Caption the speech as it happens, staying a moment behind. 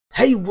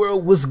Hey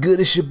world, what's good?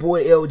 It's your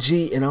boy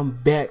LG and I'm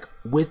back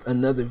with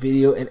another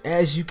video, and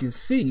as you can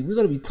see, we're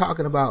going to be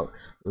talking about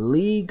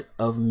League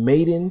of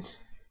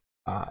Maidens.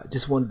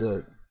 Just wanted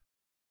to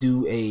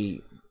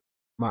do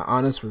my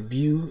honest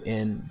review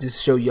and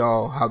just show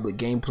y'all how the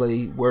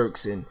gameplay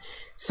works and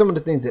some of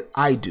the things that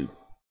I do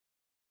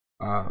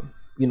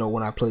you know,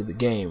 when I play the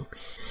game.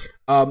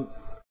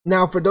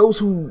 Now for those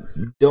who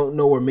don't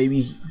know, or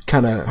maybe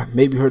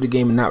heard the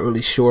game and not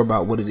really sure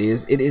about what it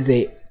is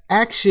a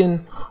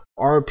action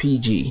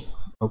RPG,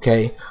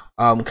 okay,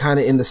 kind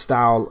of in the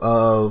style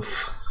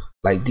of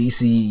like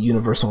DC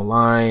Universe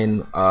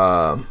Online,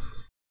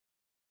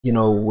 you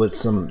know, with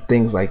some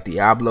things like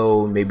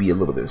Diablo, maybe a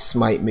little bit of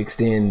Smite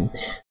mixed in,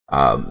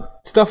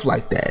 stuff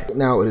like that.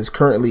 Now it is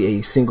currently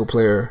a single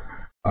player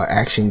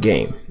action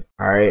game,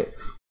 all right,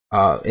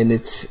 and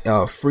it's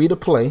free to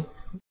play,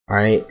 all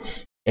right,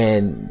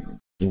 and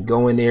you can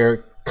go in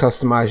there,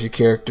 customize your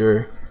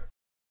character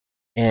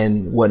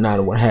and whatnot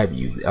and what have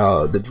you.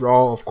 The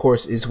draw, of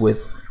course, is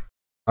with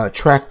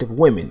attractive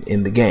women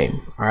in the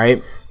game. All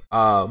right.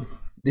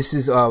 This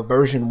is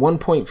version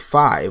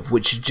 1.5,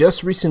 which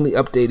just recently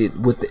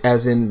updated with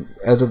as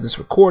of this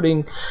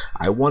recording.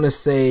 I want to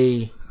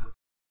say,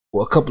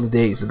 well, a couple of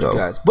days ago,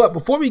 guys. But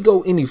before we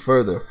go any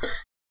further,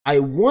 I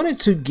wanted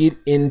to get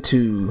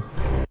into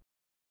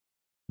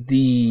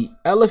the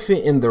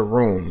elephant in the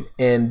room,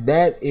 and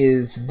that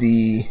is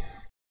the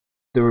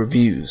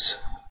reviews.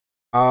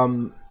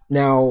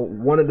 Now,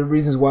 one of the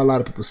reasons why a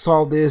lot of people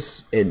saw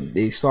this and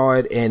they saw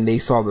it and they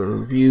saw the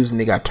reviews and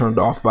they got turned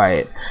off by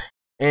it.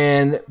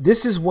 And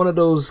this is one of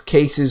those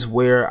cases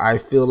where I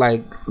feel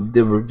like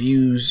the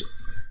reviews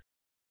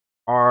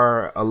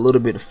are a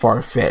little bit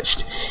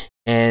far-fetched.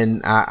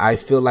 And I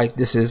feel like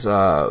this is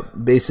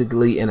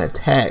basically an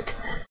attack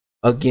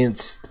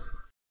against,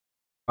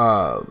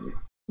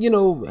 you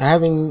know,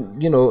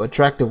 having, you know,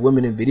 attractive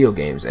women in video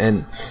games.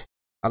 And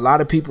a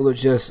lot of people are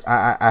just,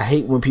 I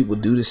hate when people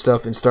do this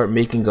stuff and start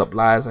making up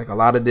lies. Like, a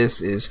lot of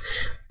this is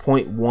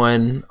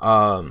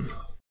 0.1,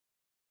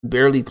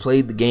 barely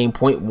played the game,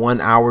 0.1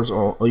 hours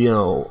or you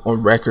know,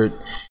 on record.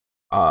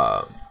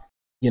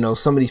 You know,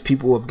 some of these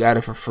people have got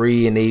it for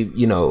free and they,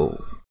 you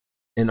know,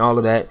 and all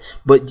of that.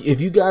 But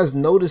if you guys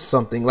notice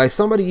something, like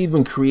somebody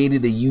even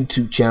created a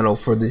YouTube channel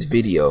for this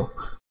video.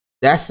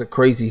 That's the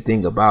crazy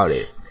thing about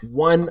it.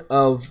 One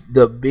of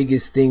the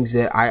biggest things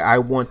that I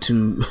want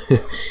to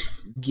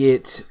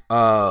get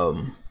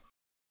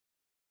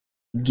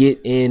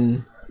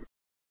in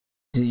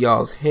to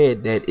y'all's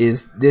head, that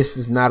is, this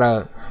is not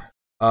a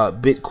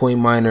Bitcoin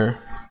miner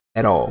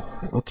at all,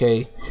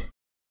 okay?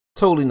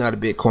 Totally not a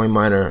Bitcoin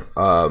miner.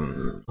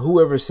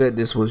 Whoever said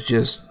this was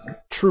just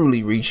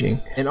truly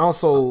reaching. And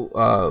also,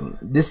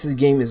 this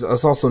game is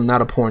also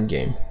not a porn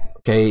game,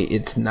 okay?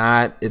 It's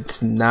not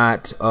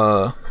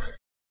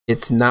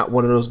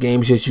one of those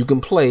games that you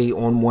can play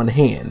on one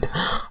hand.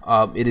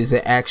 It is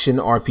an action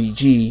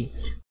RPG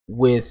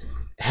with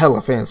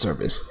hella fan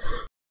service.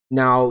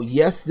 Now,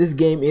 yes, this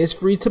game is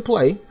free to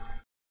play,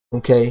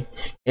 okay,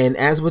 and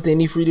as with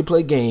any free to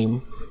play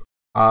game,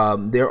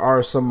 there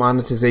are some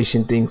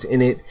monetization things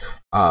in it.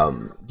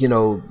 You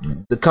know,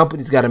 the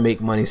company's got to make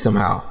money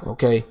somehow,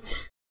 okay.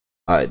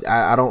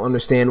 I don't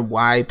understand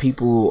why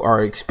people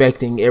are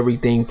expecting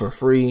everything for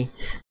free,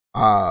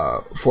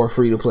 for a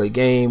free to play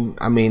game.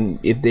 I mean,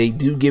 if they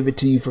do give it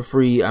to you for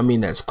free, I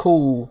mean, that's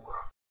cool,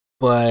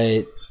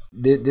 but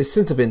this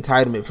sense of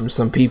entitlement from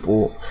some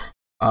people,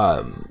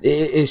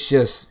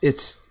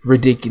 it's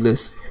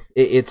ridiculous.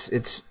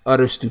 It's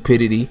utter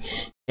stupidity.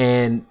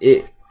 And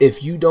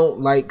if you don't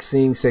like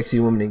seeing sexy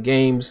women in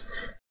games,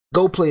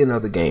 go play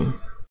another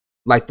game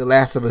like The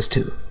Last of Us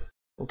 2,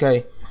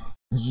 okay?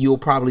 You'll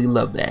probably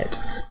love that.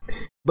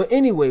 But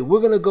anyway,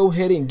 we're gonna go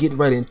ahead and get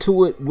right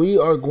into it. We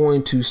are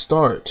going to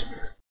start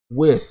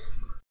with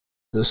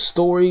the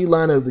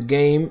storyline of the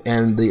game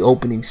and the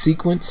opening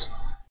sequence,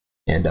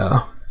 and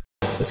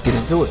let's get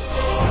into it.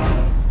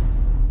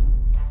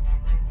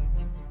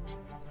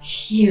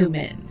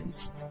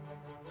 Humans.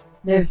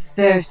 Their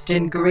thirst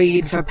and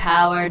greed for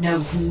power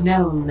knows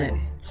no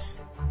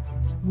limits.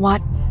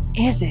 What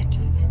is it?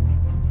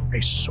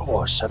 A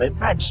source of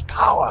immense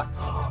power.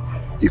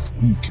 If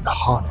we can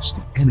harness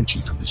the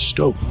energy from the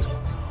stone,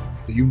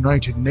 the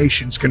United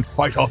Nations can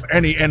fight off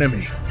any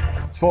enemy,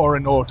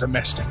 foreign or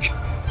domestic.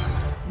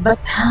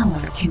 But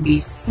power can be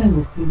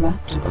so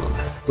corruptible.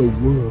 The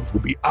world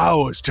will be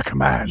ours to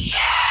command.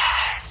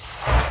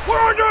 Yes! We're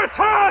under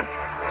attack!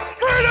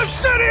 Freedom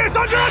City is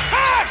under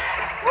attack!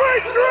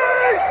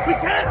 Retreat! We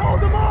can't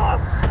hold them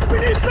off! We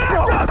need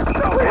backup!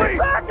 We need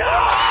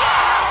backup!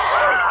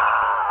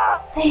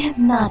 They have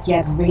not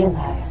yet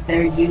realized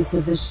their use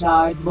of the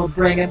shards will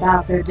bring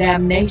about their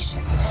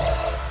damnation.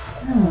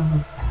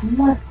 Oh,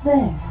 what's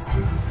this?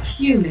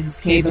 Humans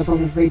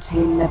capable of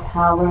retaining the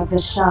power of the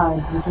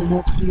shards within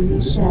their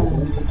puny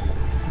shells.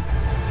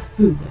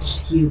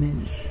 Foolish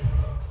humans.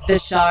 The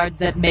shards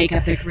that make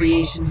up the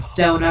creation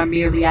stone are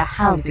merely a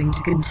housing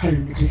to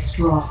contain the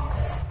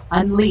destroyers.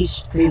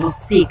 Unleashed, they will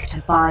seek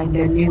to find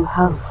their new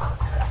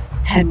hosts.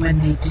 And when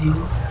they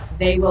do,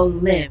 they will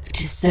live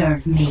to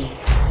serve me,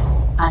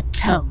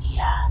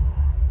 Atonia.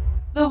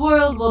 The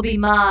world will be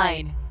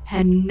mine,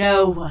 and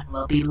no one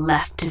will be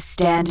left to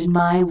stand in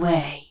my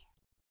way.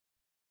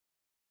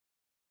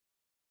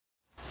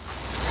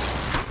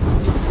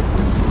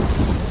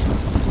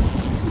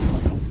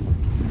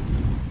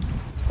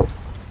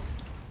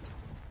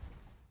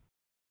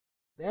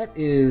 That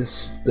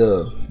is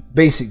the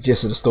basic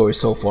gist of the story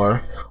so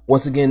far.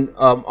 Once again,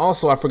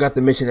 also I forgot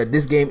to mention that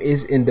this game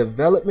is in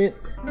development.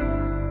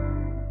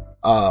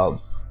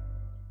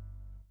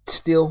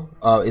 Still,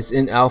 it's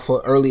in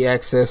alpha, early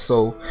access,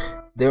 so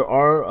there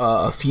are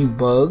a few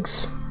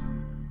bugs.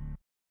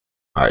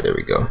 All right, there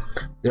we go.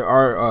 There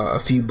are a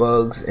few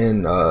bugs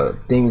and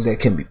things that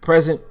can be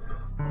present,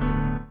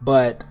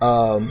 but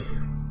I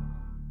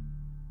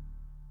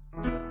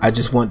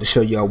just wanted to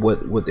show y'all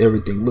what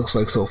everything looks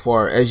like so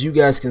far. As you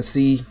guys can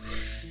see,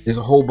 there's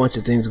a whole bunch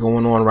of things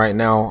going on right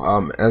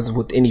now. As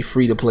with any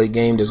free-to-play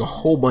game, there's a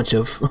whole bunch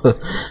of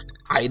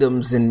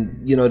items,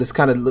 and you know, this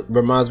kind of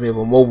reminds me of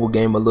a mobile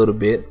game a little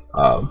bit.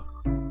 Oh,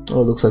 it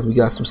looks like we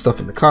got some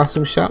stuff in the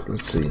costume shop.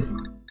 Let's see.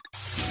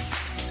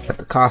 At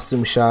the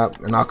costume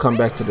shop, and I'll come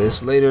back to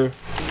this later.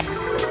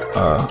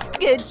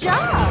 Good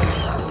job!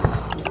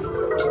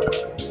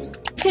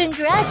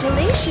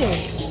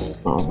 Congratulations!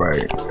 All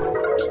right.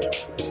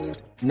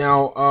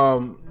 Now,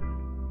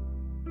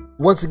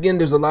 once again,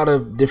 there's a lot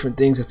of different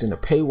things that's in the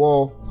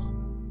paywall.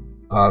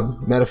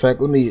 Matter of fact,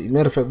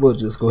 we'll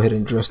just go ahead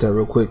and address that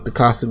real quick. The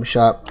costume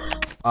shop.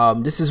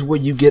 This is where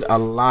you get a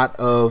lot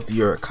of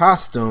your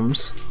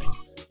costumes.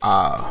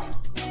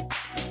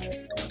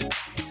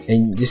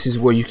 And this is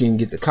where you can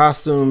get the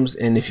costumes,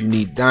 and if you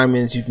need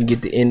diamonds, you can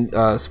get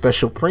the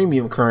special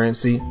premium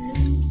currency. You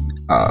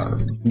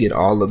can get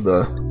all of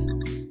the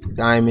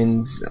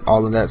diamonds,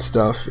 all of that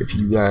stuff, if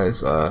you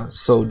guys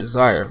so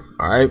desire.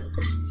 All right.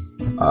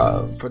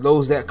 For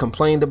those that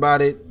complained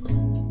about it,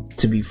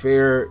 to be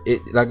fair,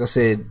 like I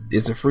said,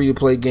 it's a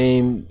free-to-play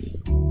game.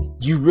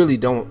 You really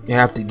don't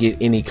have to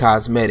get any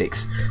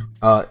cosmetics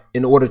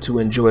in order to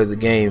enjoy the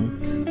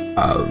game.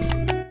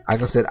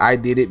 Like I said, I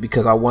did it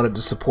because I wanted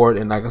to support,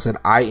 and like I said,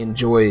 I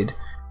enjoyed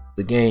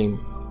the game.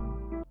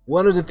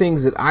 One of the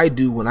things that I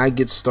do when I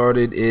get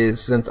started is,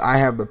 since I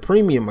have the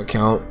premium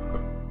account,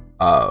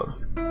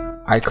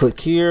 I click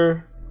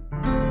here,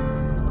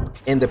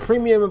 and the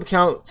premium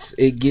accounts,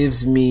 it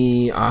gives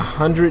me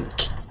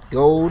 100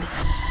 gold.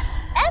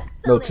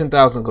 Excellent. No,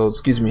 10,000 gold,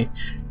 excuse me.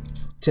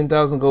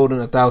 10,000 gold and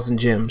 1,000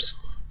 gems.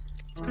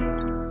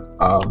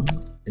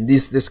 And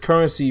this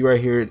currency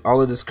right here,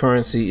 all of this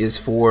currency is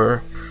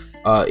for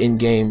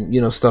in-game, you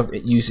know, stuff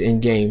used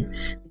in-game.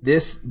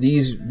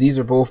 These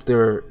are both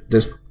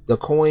the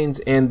coins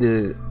and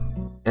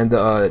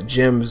the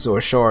gems or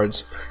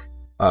shards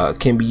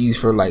can be used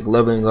for like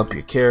leveling up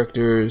your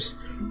characters,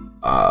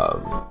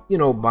 you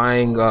know,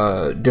 buying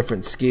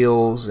different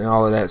skills and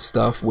all of that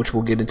stuff, which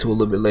we'll get into a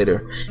little bit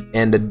later.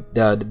 And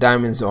the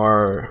diamonds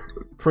are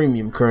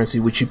premium currency,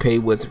 which you pay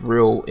with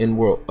real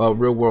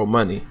world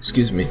money.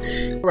 Excuse me.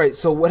 All right.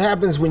 So what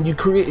happens when you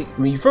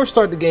first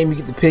start the game? You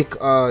get to pick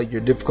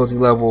your difficulty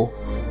level,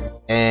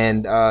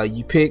 and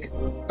you pick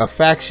a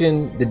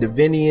faction, the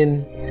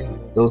Divinian.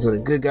 Those are the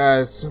good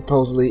guys,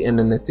 supposedly, and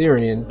the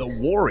Netherian, the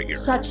warrior.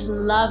 Such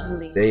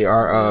lovely. They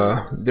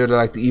are they're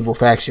like the evil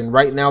faction.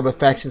 Right now, the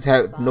factions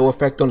have no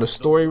effect on the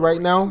story right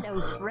now.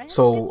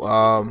 So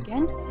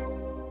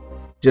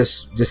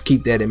just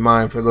keep that in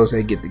mind for those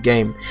that get the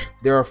game.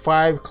 There are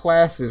 5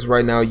 classes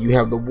right now. You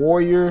have the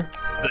warrior,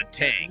 the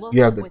tank,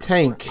 you have the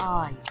tank,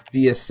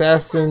 the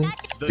assassin,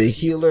 the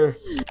healer,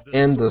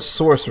 and the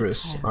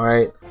sorceress. All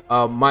right.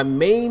 My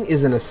main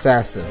is an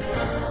assassin.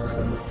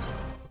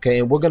 Okay,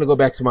 and we're gonna go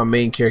back to my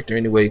main character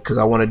anyway, because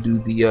I want to do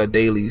the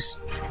dailies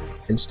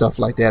and stuff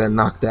like that and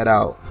knock that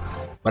out.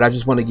 But I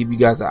just want to give you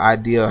guys an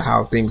idea of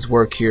how things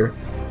work here.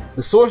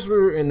 The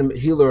sorcerer and the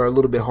healer are a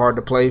little bit hard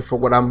to play for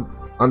what I'm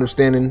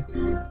understanding,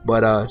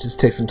 but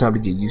just take some time to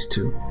get used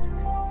to.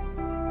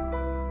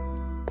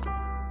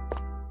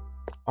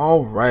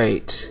 All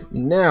right,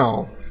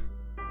 now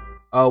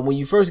when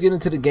you first get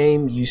into the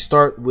game, you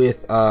start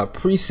with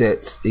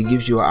presets. It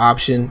gives you an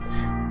option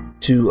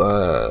to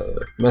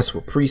mess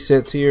with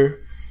presets here.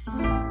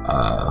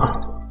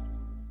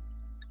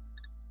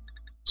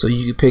 So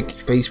you can pick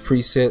face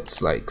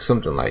presets, like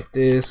something like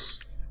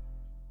this.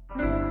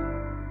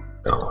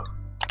 Oh,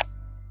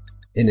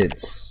 and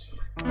it's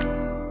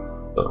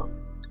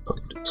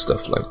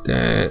stuff like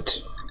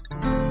that.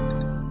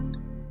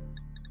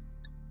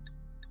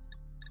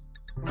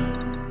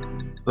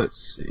 Let's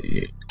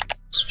see.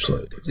 Let's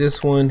play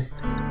this one.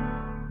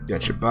 You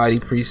got your body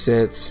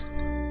presets.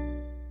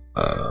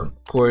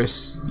 Of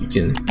course, you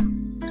can,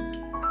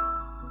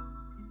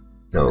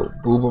 you know,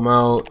 boob them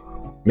out,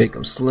 make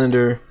them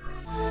slender.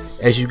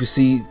 As you can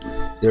see,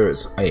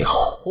 there's a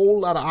whole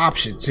lot of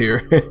options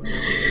here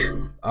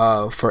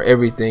for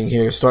everything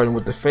here, starting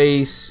with the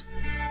face.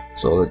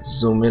 So let's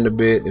zoom in a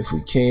bit if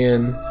we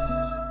can.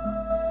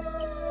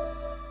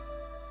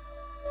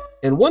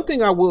 And one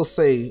thing I will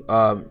say,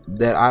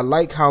 that I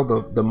like how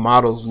the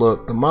models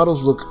look. The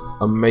models look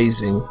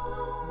amazing.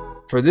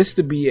 for this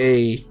to be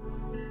a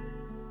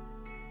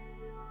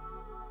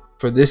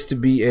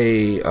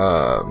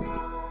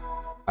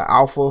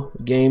alpha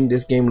game,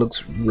 this game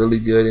looks really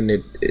good, and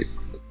it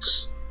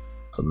looks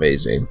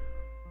amazing.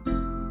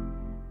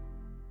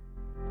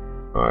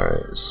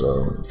 Alright,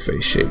 so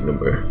face shape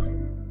number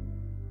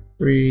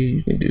 3,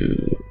 you can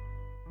do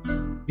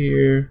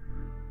here.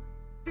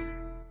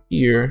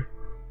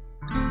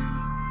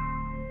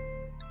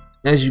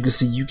 As you can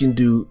see, you can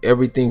do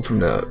everything from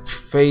the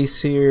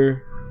face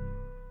here.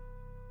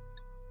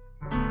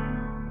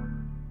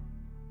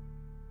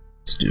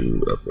 Let's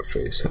do upper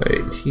face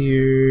height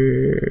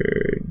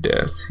here,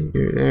 depth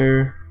here,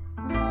 there.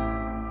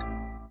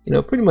 You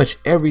know, pretty much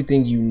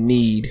everything you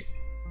need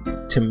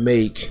to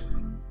make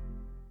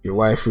your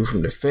waifu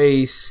from the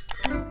face.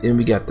 Then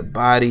we got the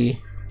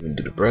body. We can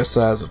do the breast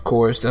size, of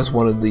course. That's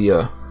one of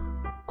the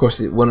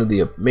one of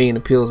the main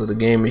appeals of the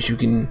game is you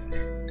can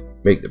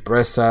make the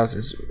breast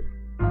sizes,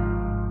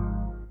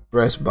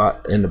 breast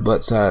bot and the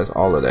butt size,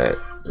 all of that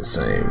the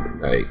same,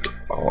 like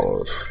all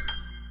of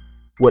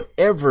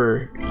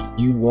whatever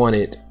you want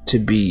it to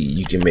be.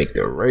 You can make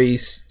the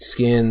race,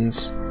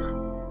 skins,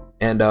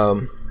 and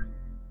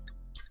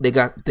they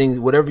got things,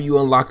 whatever you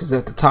unlocked is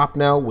at the top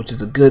now, which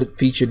is a good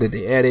feature that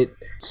they added.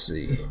 Let's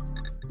see,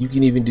 you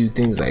can even do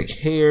things like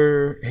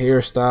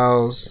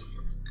hairstyles,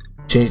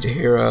 change the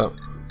hair up.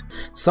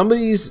 Some of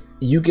these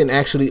you can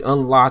actually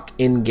unlock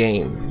in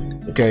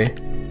game, okay?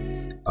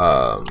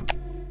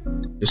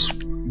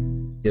 Just,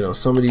 you know,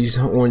 some of these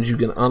ones you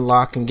can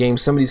unlock in game.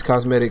 Some of these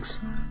cosmetics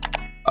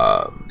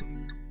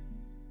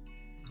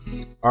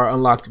are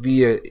unlocked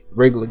via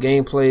regular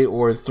gameplay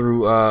or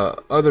through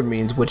other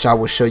means, which I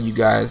will show you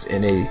guys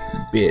in a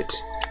bit.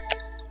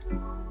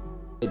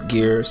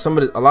 Headgear,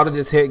 a lot of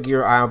this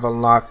headgear I have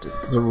unlocked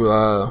through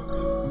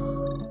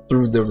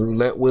the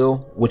roulette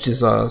wheel, which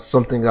is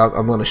something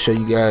I'm going to show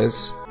you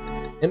guys.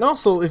 And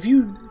also, if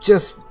you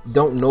just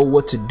don't know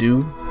what to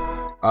do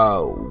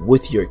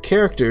with your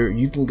character,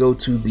 you can go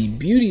to the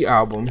beauty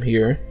album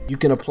here. You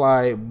can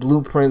apply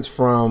blueprints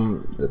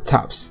from the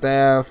top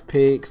staff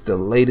picks, the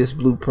latest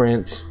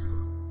blueprints,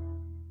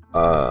 you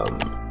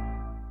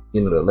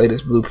know, the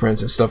latest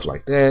blueprints and stuff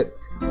like that.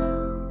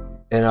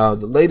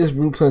 And the latest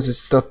blueprints is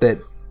stuff that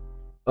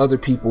other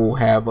people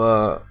have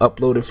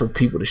uploaded for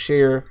people to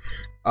share.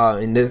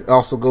 And this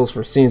also goes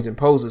for scenes and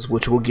poses,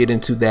 which we'll get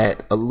into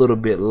that a little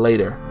bit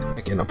later.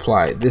 I can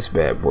apply this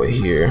bad boy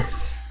here.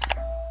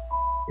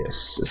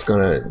 Yes, it's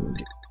gonna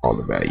get all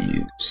the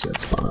values,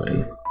 that's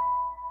fine.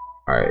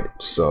 Alright,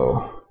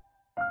 so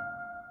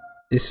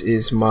this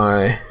is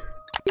my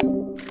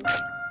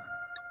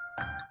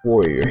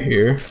warrior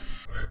here.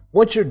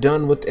 Once you're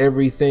done with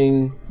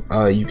everything,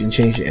 you can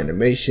change the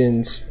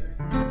animations,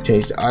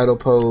 change the idle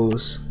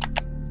pose.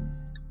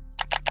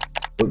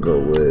 We'll go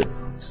with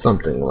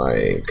something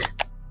like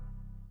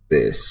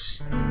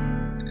this.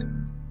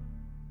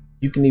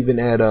 You can even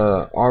add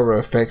aura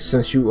effects.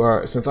 Since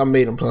I'm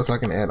Maiden Plus, I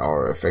can add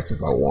aura effects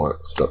if I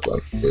want, stuff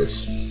like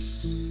this,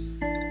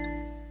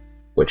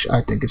 which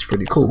I think is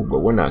pretty cool, but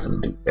we're not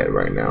going to do that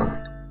right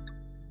now.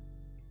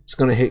 Just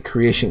going to hit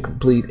creation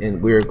complete,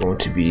 and we're going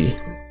to be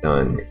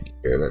done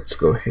here. Let's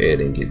go ahead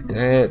and get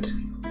that.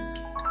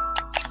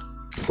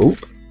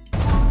 Oop.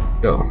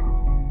 Go.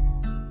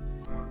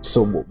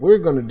 So what we're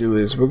going to do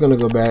is we're going to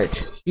go back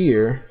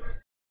here.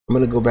 I'm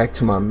going to go back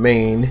to my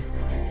main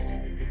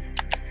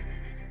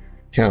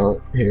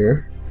account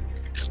here.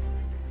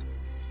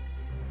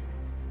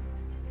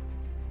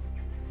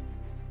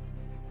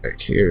 Back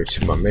here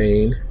to my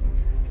main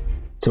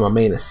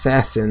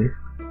assassin,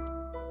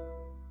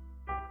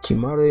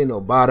 Kimare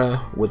Nobata,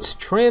 which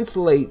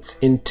translates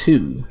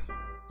into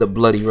the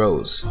Bloody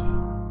Rose.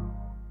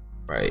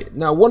 Right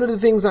now, one of the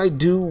things I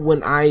do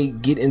when I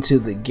get into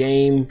the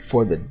game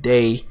for the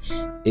day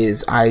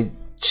is I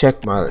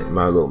check my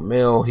little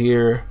mail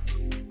here.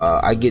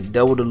 I get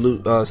double the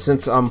loot.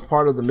 Since I'm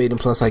part of the Maiden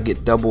Plus, I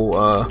get double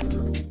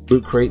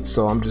loot crates,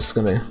 so I'm just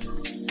gonna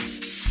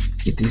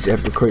get these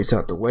epic crates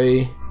out the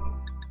way.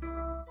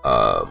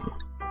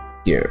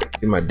 Here,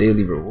 get my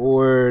daily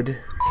reward.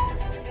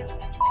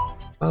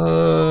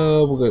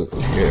 We're gonna go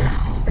here.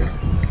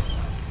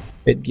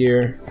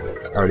 Headgear,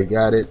 I already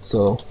got it,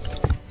 so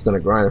it's gonna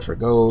grind it for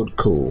gold.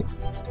 Cool.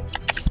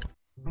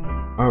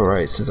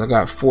 Alright, since I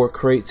got 4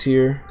 crates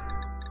here,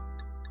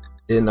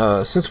 then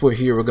since we're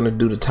here, we're gonna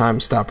do the time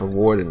stop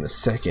reward in a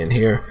second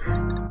here.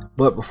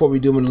 But before we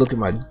do, I'm gonna look at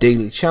my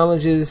daily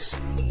challenges.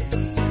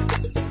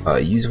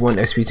 Use 1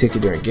 XP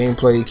ticket during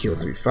gameplay, kill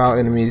 3 foul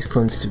enemies,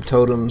 cleanse 2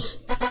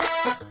 totems.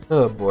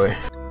 Oh boy.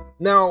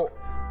 Now,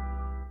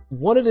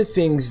 one of the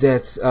things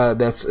that's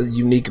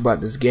unique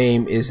about this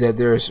game is that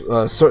there's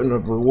certain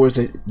rewards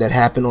that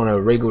happen on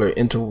a regular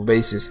interval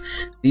basis.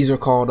 These are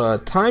called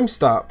time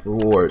stop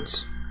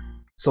rewards.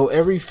 So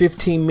every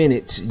 15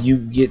 minutes you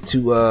get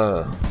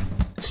to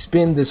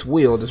spin this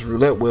wheel, this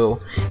roulette wheel,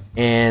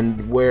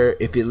 and where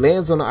if it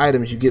lands on the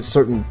items you get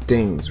certain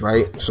things,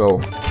 right?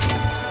 So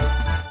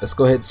let's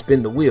go ahead and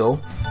spin the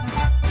wheel.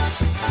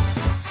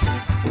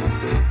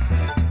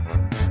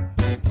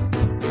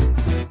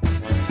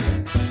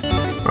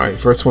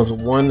 first one's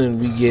 1, and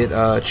we get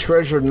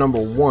treasure number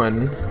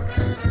 1,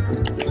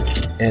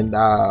 and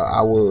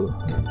I will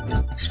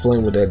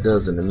explain what that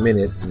does in a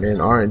minute. Man,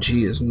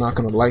 RNG is not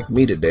gonna like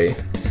me today.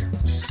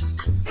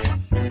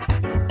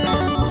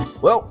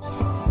 Well,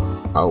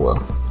 oh well.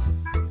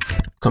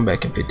 Come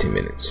back in 15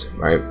 minutes,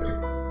 right?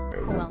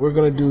 What we're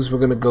gonna do is we're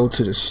gonna go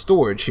to the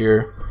storage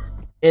here,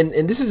 and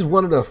this is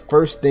one of the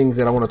first things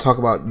that I want to talk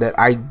about that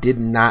I did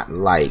not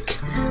like.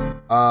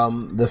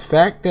 The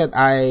fact that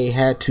I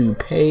had to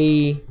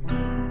pay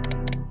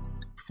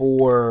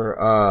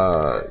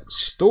for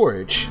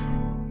storage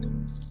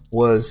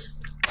was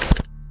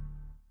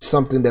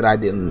something that I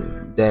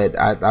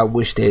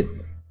wish that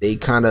they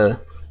kind of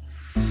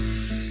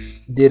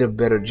did a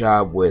better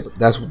job with.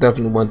 That's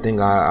definitely one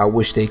thing I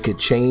wish they could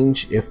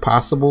change if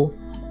possible.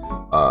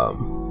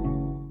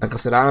 Like I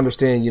said, I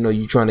understand,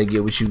 you trying to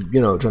get what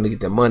trying to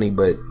get that money,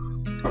 but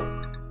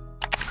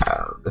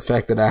the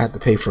fact that I had to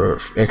pay for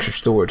extra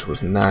storage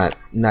was not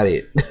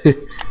it.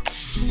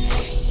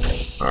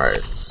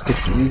 Alright, skip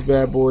through these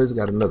bad boys.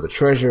 Got another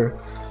treasure.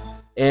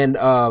 And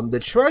the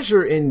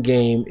treasure in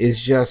game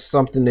is just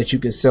something that you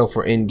can sell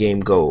for in-game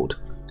gold.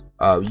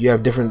 You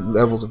have different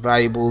levels of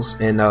valuables,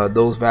 and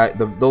those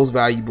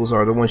valuables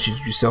are the ones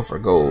you sell for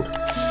gold.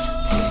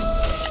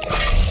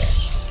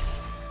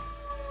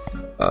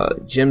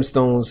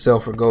 Gemstones sell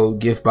for gold.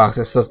 Gift box,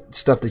 that's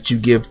stuff that you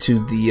give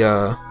to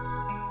the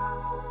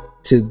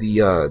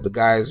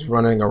guys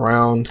running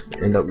around.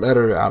 And the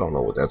letter, I don't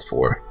know what that's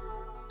for.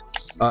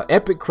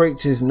 Epic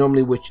crates is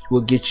normally what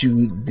will get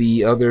you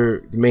the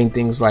main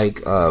things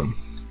like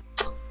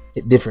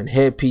different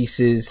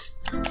headpieces,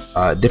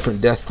 different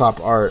desktop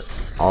art,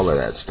 all of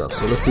that stuff.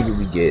 So let's see what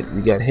we get.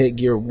 We got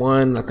headgear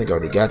 1. I think I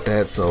already got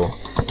that, so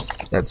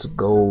that's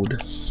gold.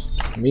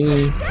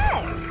 Me.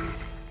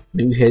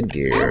 New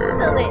headgear.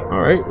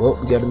 Alright, well,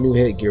 we got a new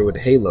headgear with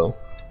the halo.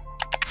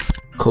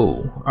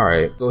 Cool.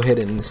 Alright, go ahead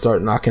and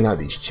start knocking out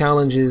these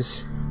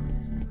challenges.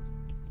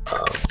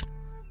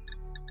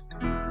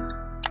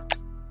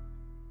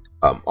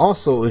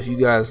 Also, if you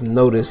guys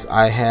notice,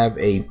 I have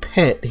a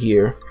pet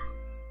here.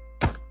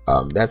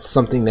 That's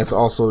something that's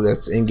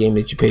in game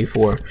that you pay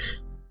for.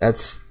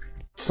 That's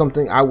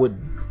something I would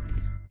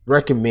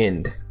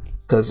recommend,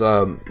 because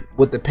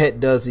what the pet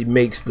does, it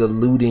makes the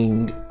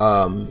looting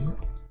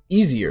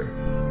easier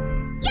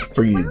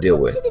for you to deal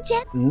with.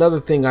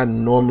 Another thing I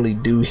normally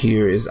do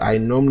here is I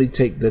normally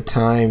take the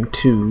time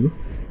to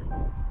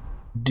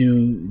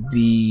do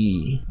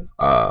these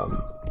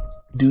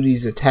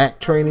attack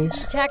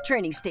trainings. Attack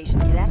training station,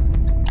 cadet.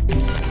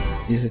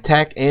 These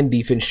attack and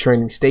defense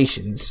training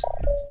stations.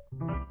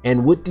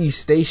 And with these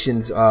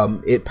stations,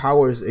 it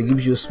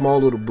gives you a small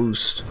little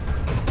boost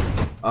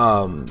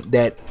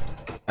that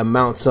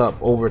amounts up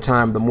over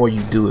time the more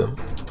you do them.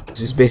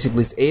 Just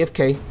basically, it's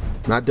AFK,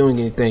 not doing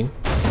anything.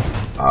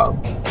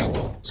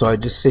 So I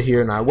just sit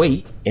here and I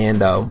wait,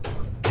 and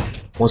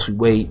once we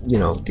wait,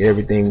 get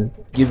everything,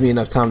 give me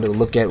enough time to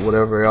look at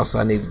whatever else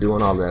I need to do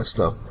and all that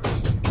stuff.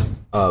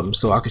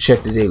 So I can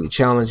check the daily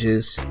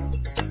challenges.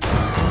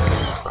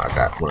 I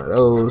got one of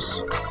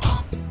those.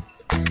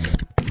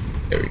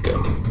 There we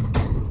go.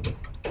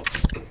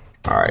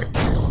 Alright.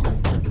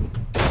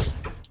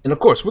 And of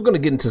course, we're going to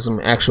get into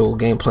some actual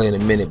gameplay in a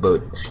minute,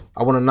 but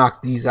I want to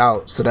knock these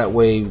out so that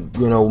way,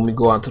 when we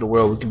go out into the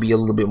world, we can be a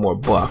little bit more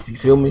buff. You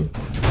feel me?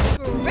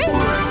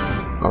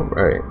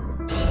 Alright.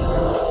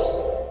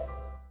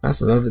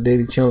 That's another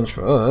daily challenge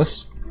for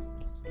us.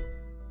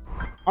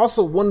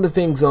 Also, one of the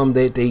things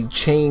that they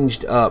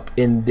changed up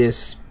in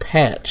this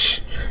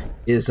patch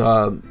is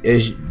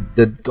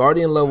the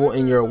Guardian level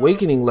and your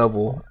Awakening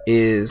level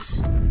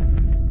is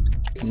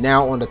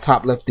now on the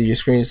top left of your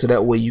screen, so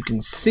that way you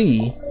can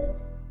see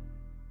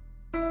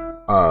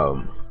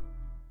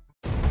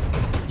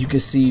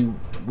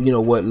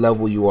what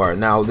level you are.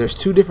 Now there's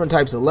two different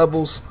types of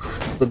levels.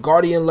 The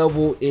Guardian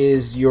level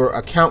is your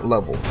account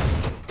level,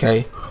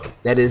 okay?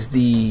 That is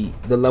the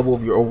level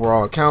of your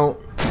overall account.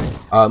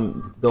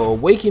 The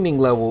Awakening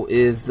level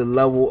is the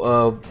level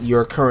of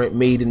your current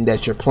Maiden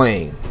that you're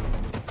playing,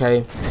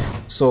 okay?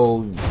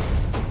 So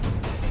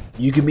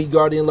you can be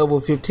Guardian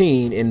level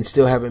 15 and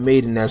still have a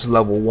Maiden that's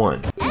level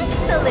 1.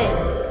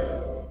 Excellent.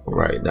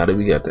 Alright, now that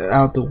we got that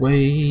out the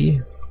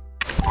way.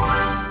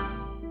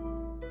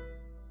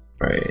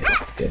 Alright,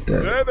 get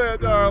that. Hey there,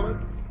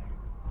 darling.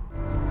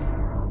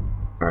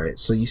 Alright,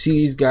 so you see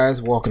these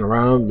guys walking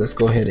around. Let's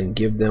go ahead and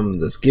give them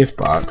this gift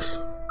box.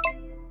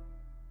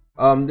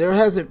 There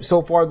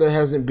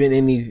hasn't been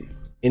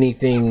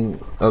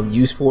anything of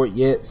use for it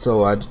yet,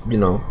 so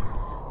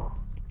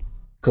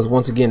because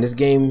once again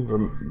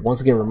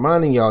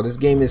reminding y'all, this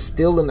game is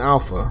still in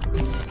alpha,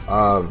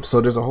 so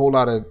there's a whole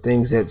lot of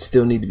things that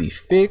still need to be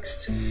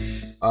fixed,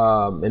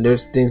 and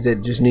there's things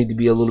that just need to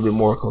be a little bit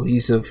more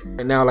cohesive.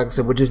 And now, like I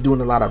said, we're just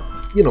doing a lot of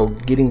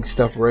getting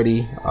stuff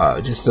ready,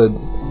 just to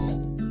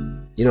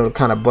to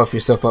kind of buff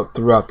yourself up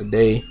throughout the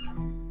day,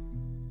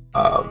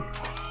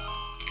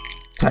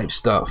 type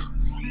stuff.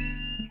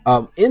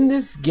 In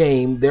this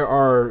game, there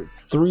are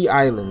 3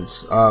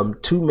 islands,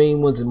 2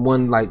 main ones and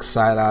 1 like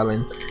side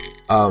island.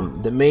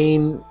 The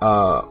main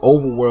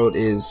overworld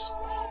is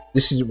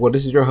this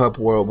is your hub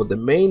world, but the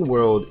main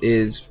world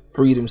is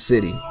Freedom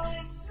City.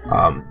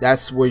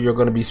 That's where you're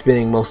going to be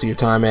spending most of your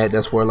time at.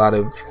 That's where a lot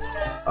of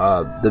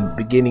the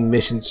beginning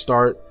missions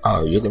start.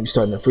 You're going to be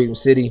starting at Freedom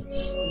City.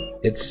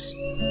 It's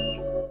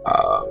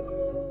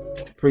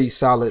pretty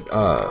solid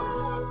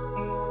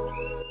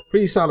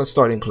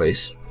starting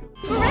place.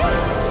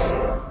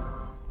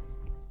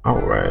 All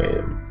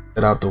right,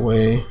 get out the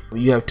way.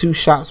 You have 2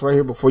 shops right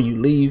here before you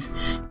leave,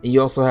 and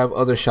you also have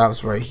other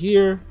shops right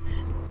here.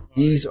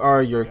 These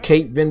are your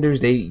cape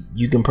vendors.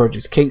 You can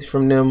purchase capes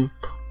from them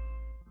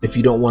if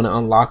you don't want to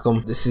unlock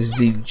them. This is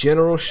the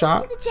general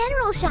shop,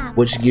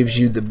 which gives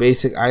you the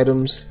basic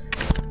items,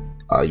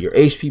 your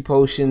HP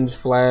potions,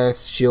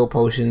 flask, shield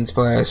potions,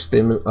 flask,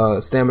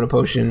 stamina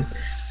potion,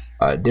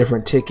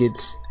 different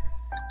tickets,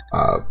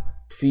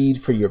 feed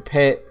for your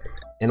pet,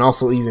 and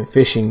also even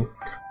fishing,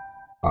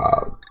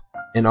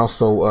 and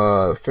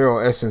also feral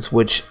essence,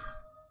 which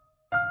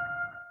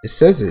it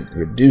says it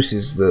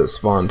reduces the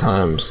spawn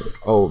times.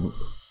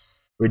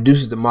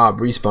 Reduces the mob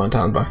respawn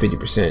time by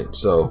 50%.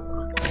 So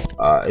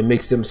it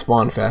makes them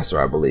spawn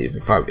faster, I believe,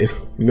 if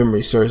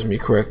memory serves me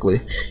correctly.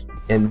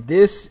 And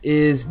this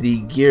is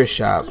the gear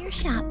shop.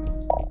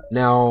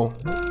 Now,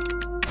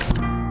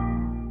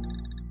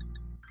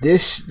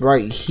 this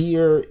right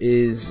here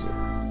is,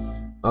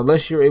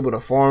 unless you're able to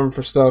farm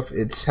for stuff,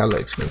 it's hella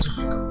expensive.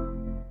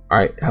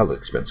 Alright, hella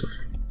expensive.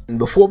 And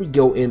before we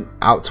go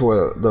out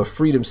to the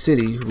Freedom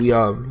City, we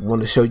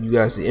want to show you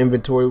guys the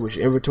inventory, which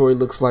inventory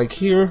looks like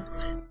here.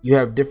 You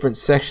have different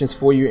sections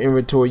for your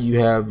inventory. You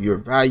have your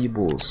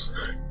valuables,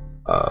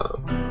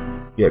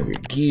 you have your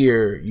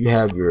gear, you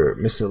have your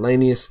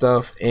miscellaneous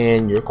stuff,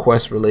 and your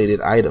quest related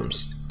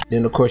items.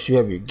 Then of course you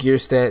have your gear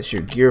stats,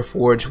 your gear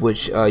forge,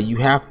 which you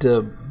have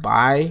to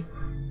buy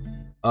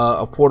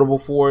a portable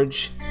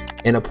forge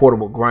and a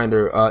portable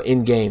grinder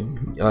in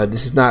game.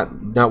 This is not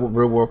with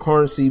real world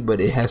currency, but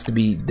it has to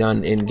be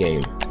done in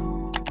game.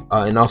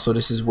 And also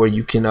this is where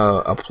you can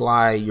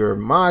apply your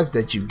mods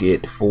that you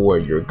get for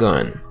your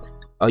gun.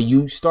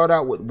 You start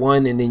out with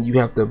 1, and then you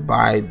have to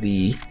buy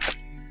the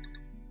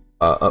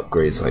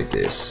upgrades like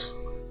this,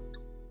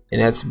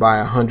 and that's by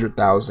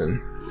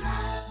 100,000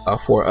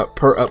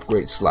 per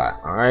upgrade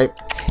slot. All right.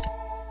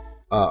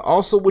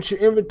 Also with your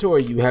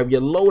inventory, you have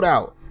your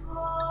loadout.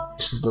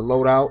 This is the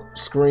loadout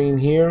screen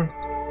here.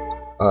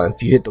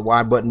 If you hit the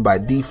Y button by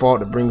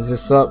default, it brings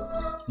this up.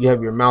 You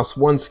have your mouse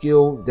 1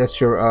 skill. That's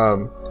your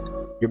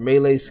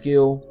melee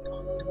skill.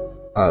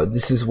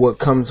 This is what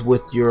comes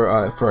with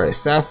your for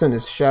assassin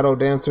is Shadow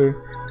Dancer,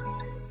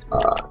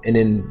 and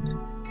then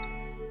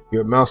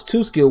your mouse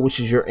 2 skill, which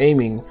is your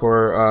aiming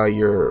for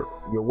your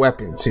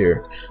weapons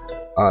here.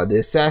 The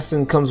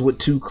assassin comes with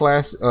 2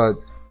 class.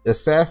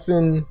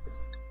 Assassin,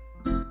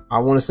 I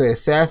want to say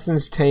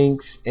assassins,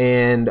 tanks,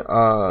 and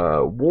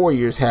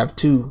warriors have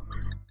two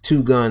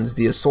guns: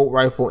 the assault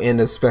rifle and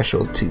a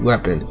specialty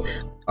weapon.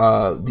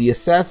 The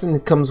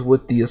assassin comes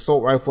with the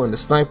assault rifle and the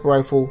sniper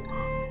rifle.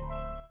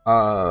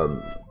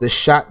 The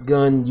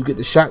shotgun, you get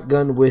the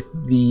shotgun with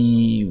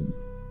the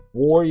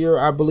warrior,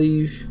 I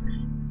believe,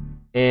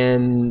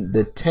 and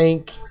the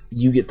tank,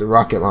 you get the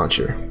rocket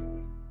launcher.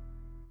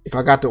 If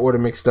I got the order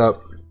mixed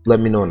up, let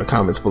me know in the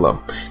comments below.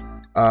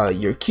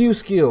 Your Q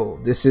skill,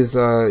 this is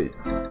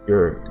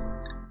your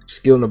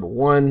skill number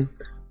 1.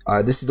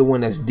 This is the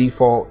one that's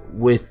default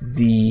with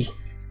the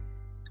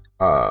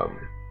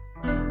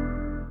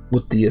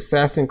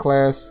assassin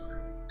class.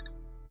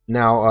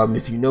 Now,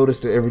 if you notice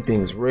that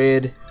everything's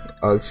red,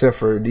 except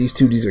for these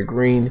 2, these are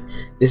green.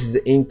 This is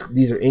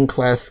these are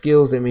in-class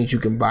skills. That means you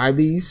can buy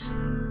these.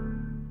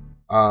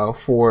 I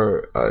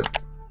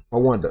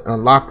wanted to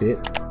unlock it.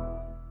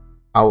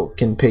 I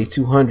can pay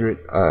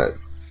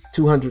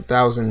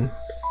 200,000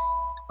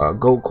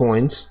 gold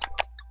coins.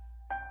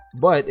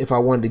 But if I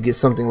wanted to get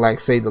something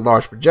like, say, the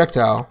large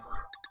projectile,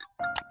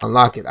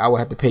 unlock it, I would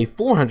have to pay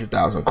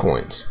 400,000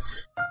 coins.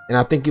 And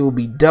I think it will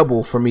be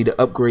double for me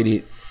to upgrade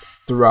it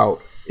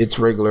throughout its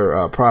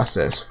regular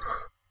process.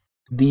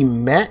 The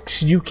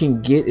max you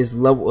can get is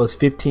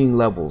 15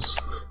 levels.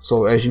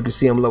 So as you can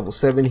see, I'm level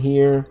 7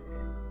 here,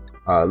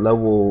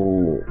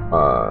 level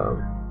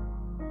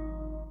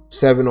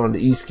 7 on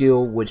the E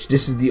skill, which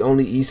this is the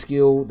only E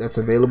skill that's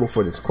available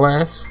for this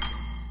class,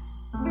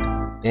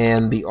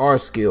 and the R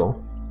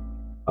skill.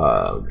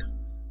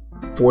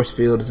 Force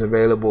field is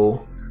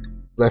available,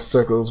 left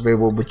circle is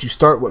available, but you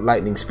start with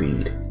lightning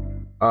speed.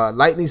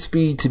 Lightning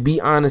speed, to be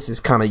honest,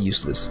 is kind of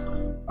useless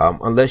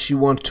unless you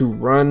want to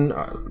run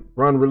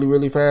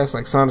really fast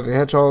like Sonic the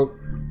Hedgehog.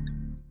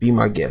 Be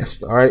my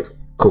guest. All right,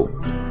 cool.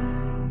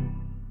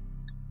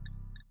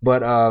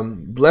 But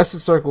Blessed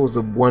Circle is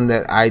the one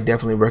that I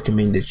definitely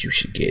recommend that you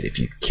should get if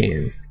you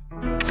can.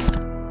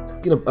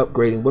 Speaking of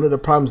upgrading, one of the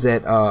problems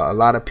that a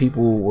lot of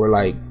people were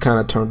like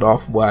kind of turned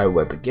off by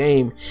with the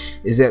game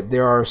is that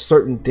there are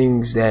certain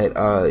things that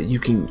you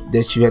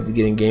have to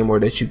get in game, or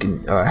that you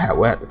can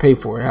have to pay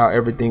for. How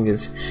everything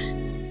is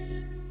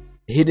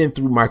hidden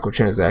through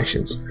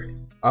microtransactions.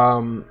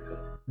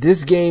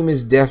 This game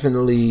is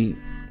definitely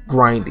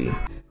grindy.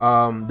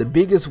 The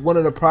biggest one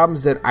of the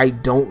problems that I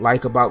don't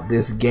like about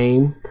this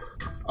game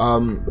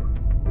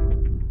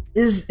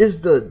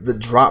is the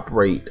drop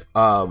rate,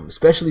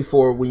 especially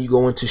for when you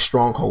go into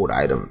stronghold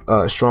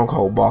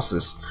stronghold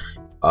bosses.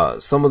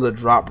 Some of the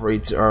drop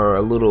rates are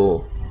a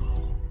little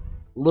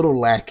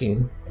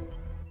lacking.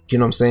 You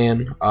know what I'm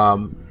saying?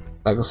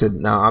 Like I said,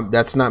 now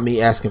that's not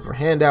me asking for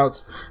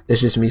handouts.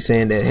 That's just me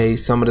saying that, hey,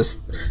 some of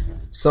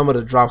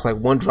the drops, like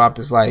one drop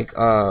is like,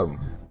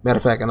 matter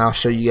of fact, and I'll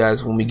show you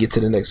guys when we get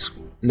to the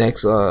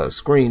next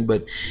screen,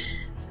 but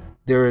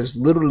there is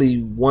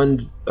literally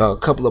a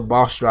couple of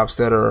boss drops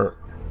that are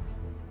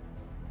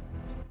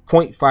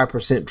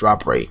 0.5%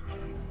 drop rate.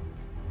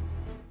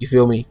 You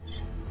feel me?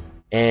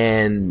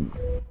 And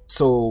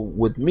so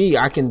with me,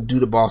 I can do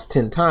the boss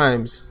 10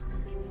 times,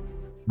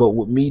 but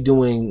with me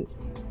doing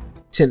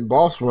 10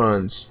 boss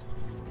runs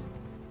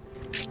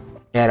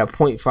at a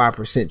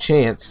 0.5%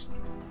 chance,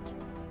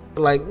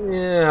 like,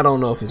 I don't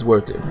know if it's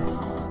worth it.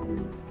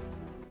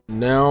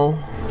 Now,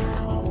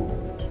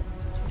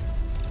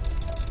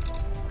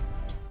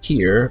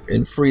 here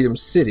in Freedom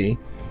City,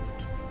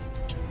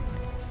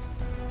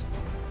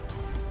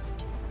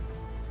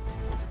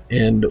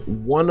 and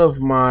one of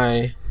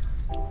my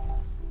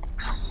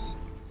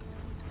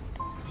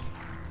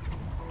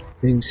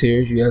things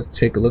here, you guys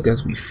take a look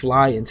as we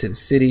fly into the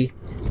city.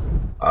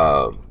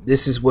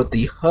 This is what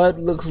the HUD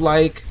looks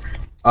like.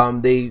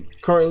 They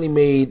currently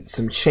made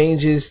some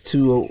changes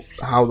to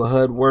how the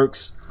HUD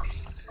works.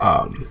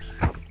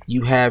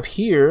 You have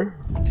here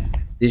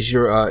is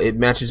your it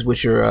matches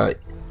with your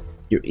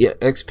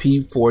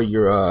XP for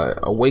your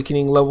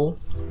awakening level,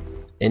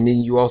 and then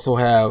you also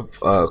have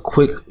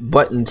quick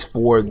buttons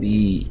for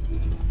the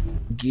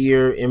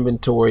gear,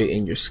 inventory,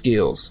 and your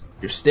skills.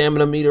 Your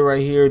stamina meter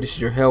right here, this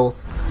is your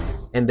health,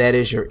 and that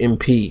is your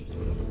MP.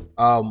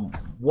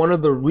 One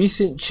of the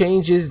recent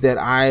changes that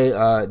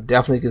I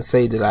definitely can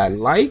say that I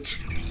like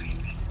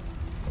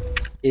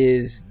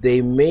is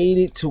they made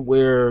it to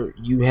where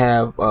you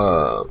have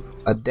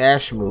a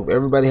dash move.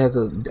 Everybody has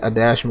a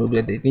dash move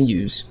that they can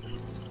use,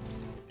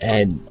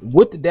 and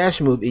with the dash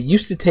move, it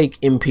used to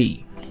take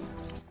MP.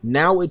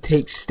 Now it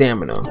takes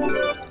stamina.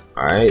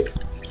 Alright,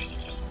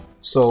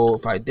 so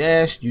if I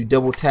dash, you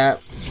double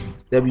tap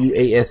W,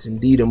 A, S,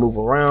 and D to move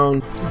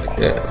around like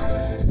that.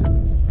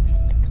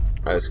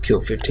 Alright, let's kill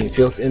 15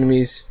 filth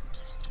enemies.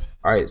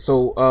 Alright,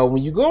 so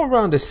when you go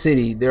around the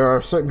city, there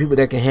are certain people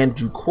that can hand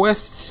you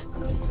quests.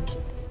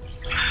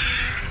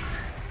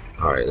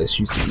 Alright, let's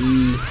use the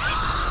E.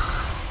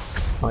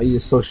 My E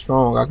is so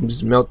strong, I can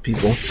just melt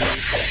people.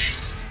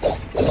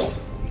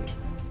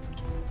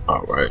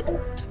 Alright.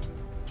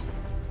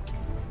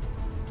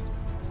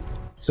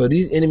 So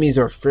these enemies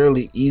are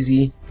fairly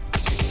easy.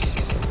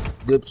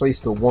 Good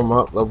place to warm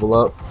up, level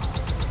up.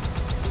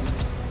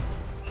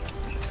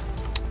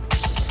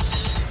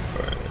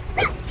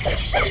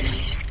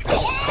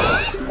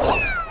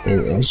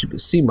 And as you can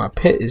see, my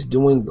pet is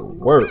doing the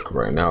work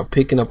right now,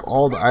 picking up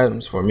all the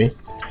items for me.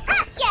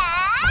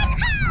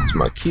 It's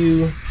my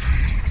Q.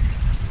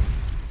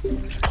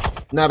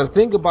 Now the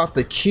thing about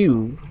the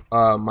Q,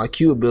 my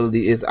Q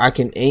ability is I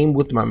can aim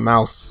with my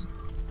mouse.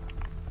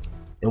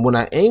 And when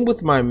I aim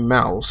with my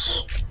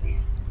mouse,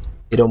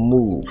 it'll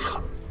move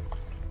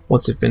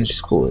once it finishes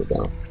cooling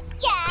down.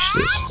 Watch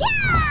this.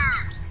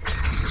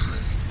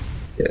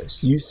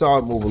 Yes, you saw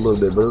it move a little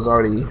bit, but it was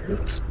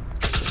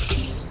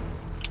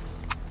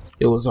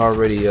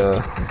already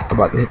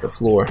about to hit the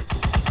floor.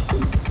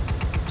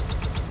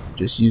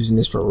 Just using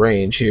this for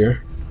range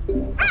here.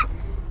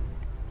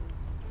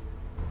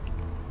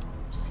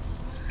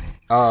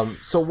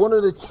 So one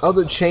of the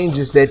other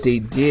changes that they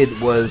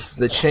did was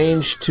the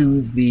change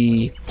to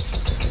the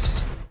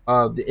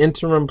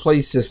interim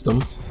play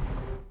system.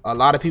 A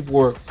lot of people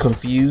were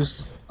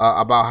confused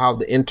about how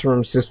the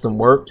interim system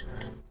worked,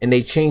 and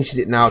they changed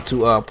it now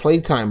to a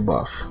playtime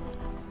buff.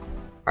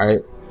 All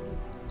right.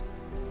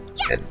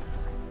 And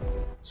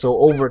so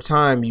over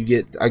time, you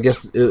get, I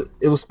guess it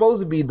was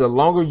supposed to be the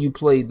longer you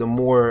play, the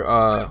more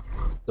of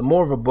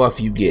a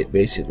buff you get,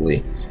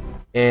 basically.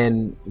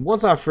 And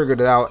once I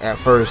figured it out, at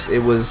first it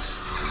was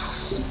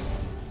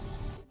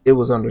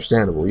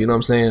understandable, you know what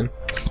I'm saying?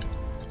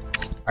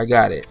 I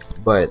got it,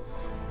 but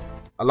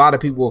a lot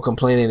of people were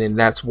complaining, and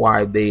that's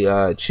why they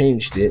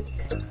changed it.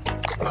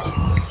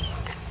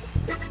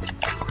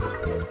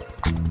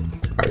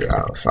 I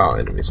got foul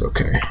enemies,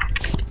 okay.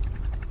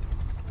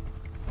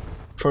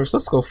 First,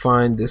 let's go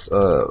find this,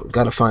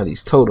 gotta find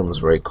these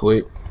totems right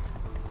quick.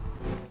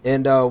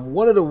 And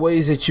one of the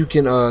ways that you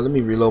can, let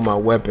me reload my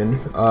weapon.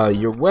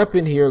 Your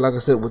weapon here, like I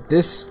said, with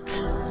this,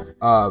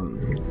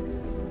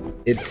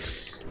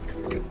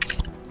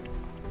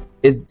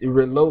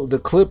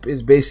 the clip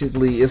is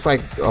basically, it's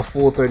like a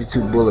full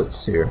 32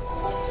 bullets here.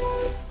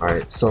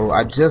 Alright, so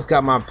I just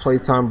got my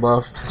playtime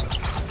buff.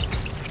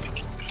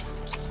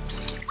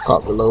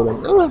 Caught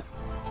reloading.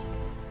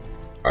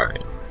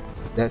 Alright.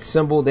 That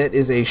symbol, that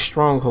is a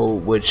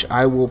stronghold, which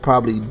I will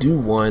probably do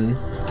one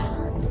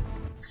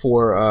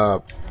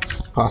for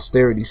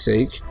posterity's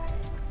sake.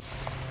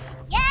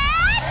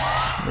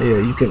 Yeah,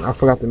 you can. I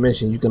forgot to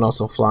mention you can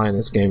also fly in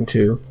this game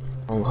too.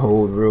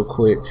 Hold real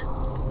quick.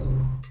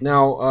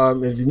 Now,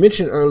 if you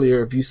mentioned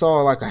earlier, if you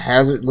saw like a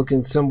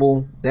hazard-looking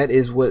symbol, that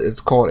is what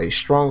it's called, a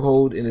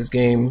stronghold in this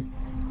game.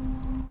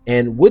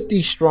 And with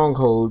these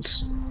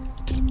strongholds,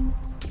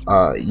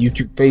 you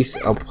can face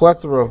a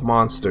plethora of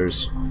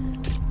monsters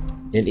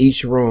in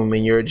each room,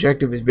 and your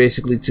objective is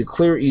basically to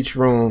clear each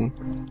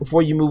room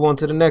before you move on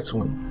to the next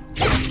one.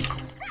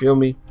 Feel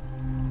me?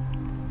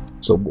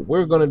 So what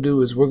we're gonna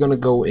do is we're gonna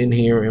go in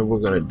here and we're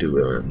gonna do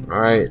it. All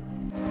right.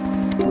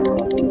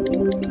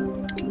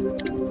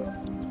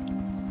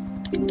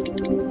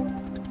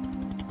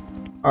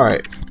 All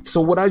right.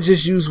 So what I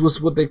just used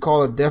was what they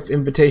call a death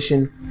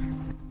invitation.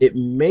 It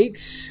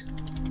makes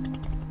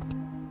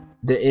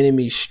the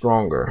enemy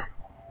stronger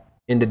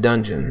in the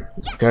dungeon.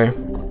 Okay.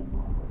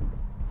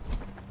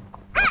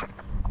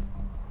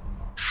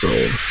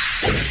 So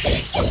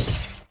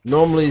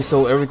normally,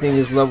 so everything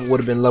is level would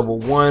have been level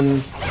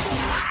 1.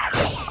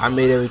 I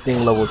made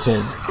everything level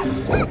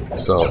 10.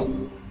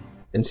 So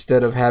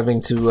instead of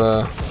having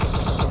to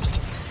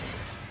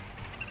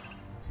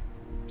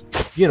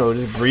you know,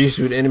 just breeze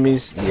through the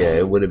enemies, yeah,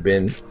 it would have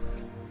been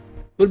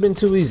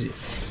too easy.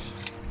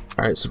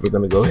 All right, so we're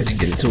gonna go ahead and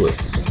get into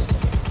it.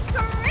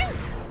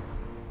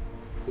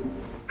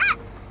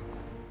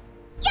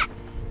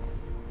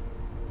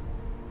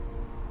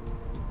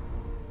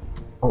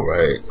 All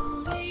right.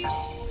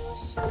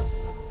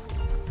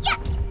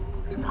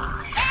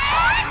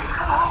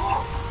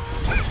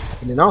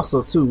 And then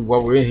also too,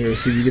 while we're in here,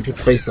 see, we get to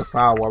face the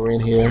file while we're in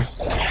here.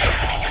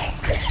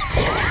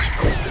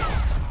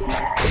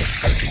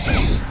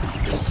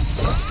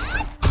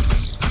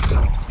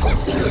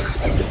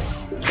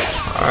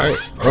 Alright,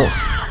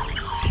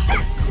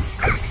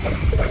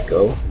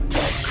 go.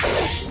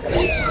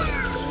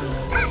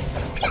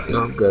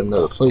 I've got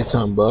another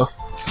playtime buff.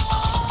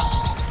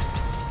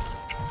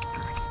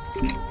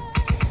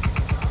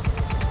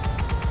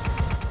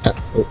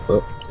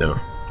 Down.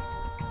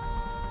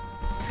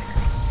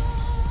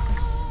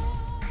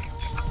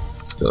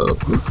 Let's go.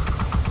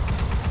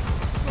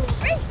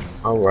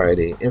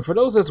 Alrighty, and for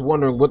those that's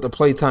wondering what the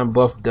playtime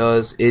buff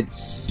does, it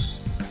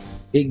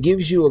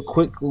gives you a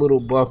quick little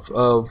buff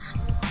of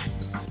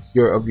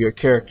your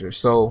character.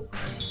 So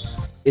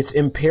it's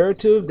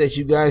imperative that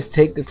you guys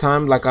take the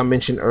time, like I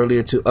mentioned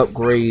earlier, to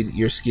upgrade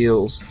your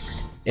skills,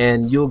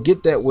 and you'll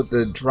get that with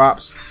the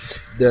drops,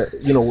 what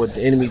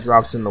the enemy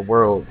drops in the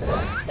world.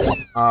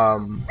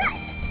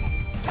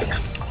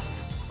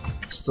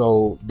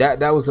 So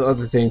that was the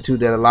other thing too,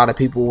 that a lot of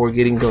people were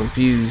getting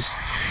confused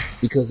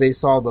because they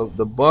saw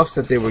the buffs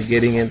that they were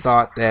getting and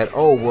thought that,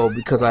 oh well,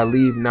 because I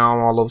leave now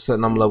all of a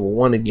sudden I'm level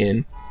 1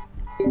 again.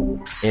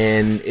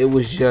 And it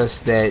was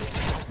just that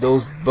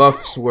those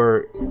buffs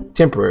were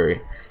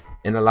temporary,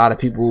 and a lot of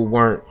people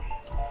weren't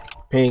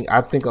paying.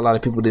 I think a lot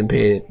of people didn't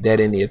pay that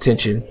any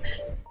attention,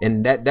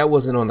 and that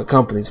wasn't on the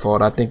company's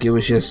fault. I think it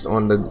was just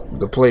on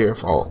the player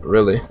fault,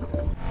 really.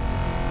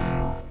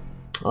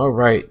 All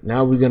right,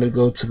 now we're gonna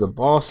go to the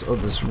boss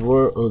of this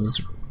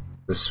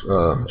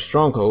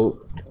stronghold.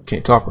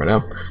 Can't talk right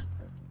now,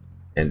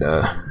 and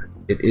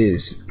it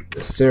is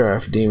the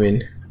Seraph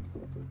demon.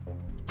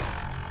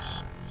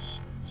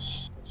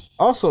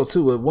 Also,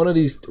 too, one of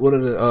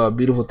the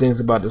beautiful things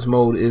about this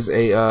mode is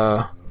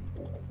I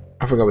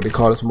forgot what they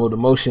call this mode, the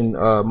motion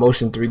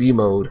 3D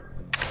mode.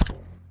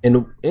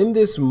 And in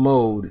this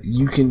mode,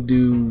 you can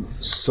do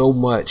so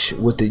much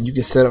with it. You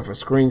can set up for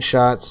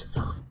screenshots.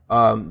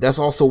 That's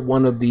also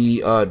one of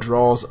the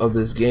draws of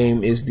this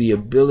game, is the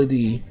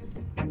ability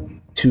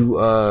to,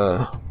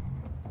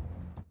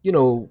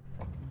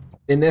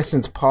 in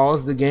essence,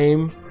 pause the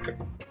game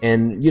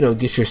and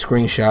get your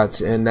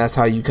screenshots, and that's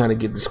how you kind of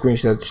get the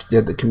screenshots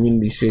that the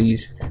community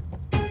sees.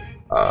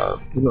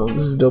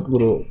 This is a dope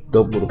little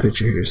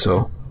picture here.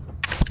 So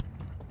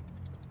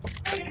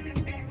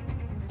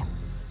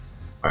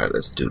all right,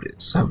 let's do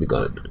this. How we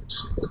gonna do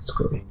this? Let's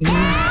go here.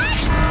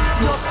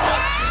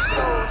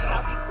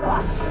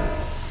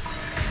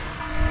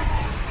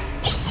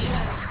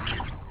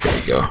 There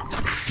we go.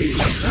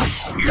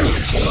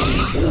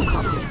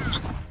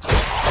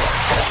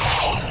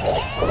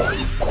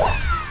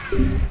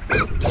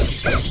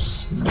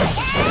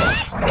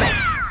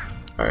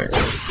 All right.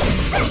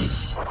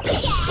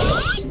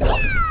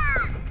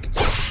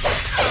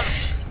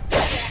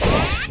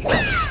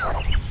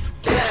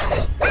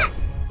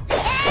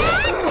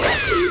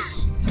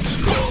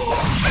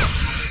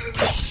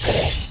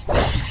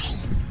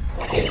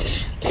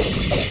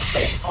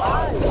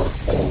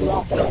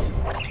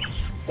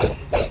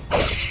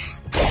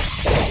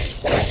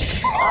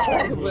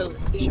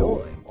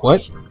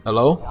 What?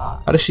 Hello?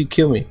 How does she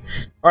kill me?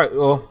 All right.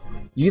 Well,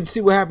 you can see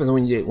what happens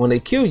when they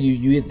kill you.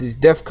 You get these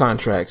death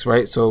contracts,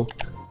 right? So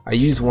I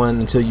use one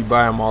until you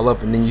buy them all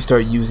up, and then you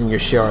start using your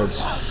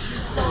shards. All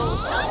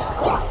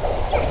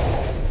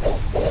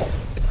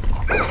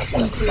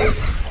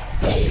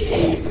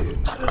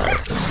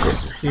right, let's go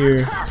through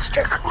here.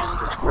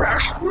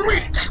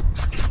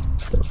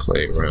 Gonna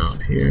play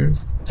around here.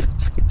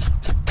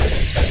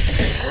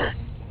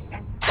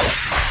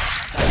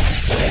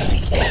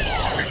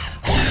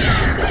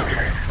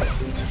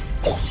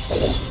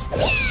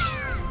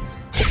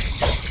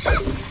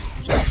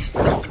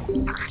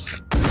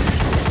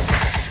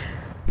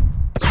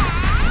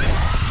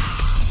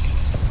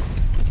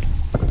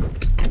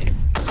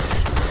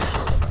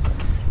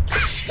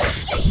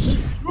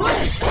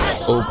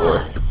 Oh boy.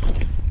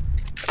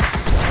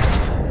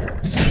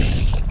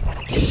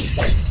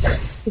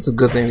 It's a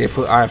good thing they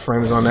put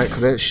iframes on that,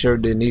 because that sure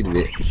did needed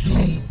it.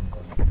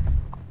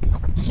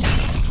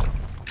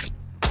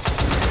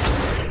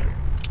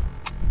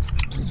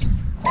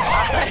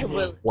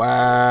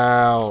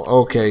 Wow.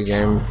 Okay,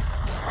 game.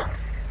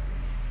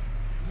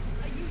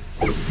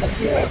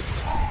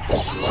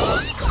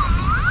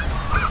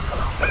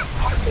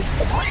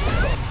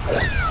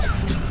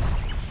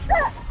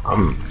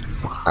 I'm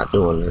not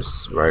doing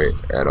this right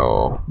at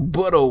all.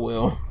 But oh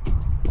well.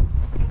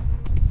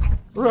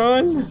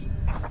 Run!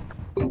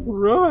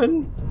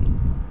 Run!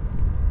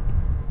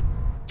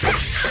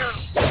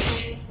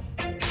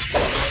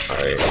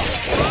 Alright.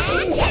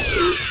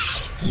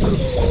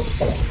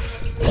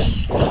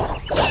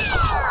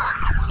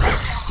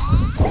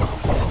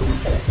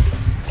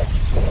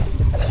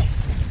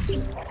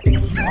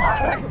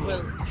 I will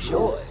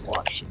enjoy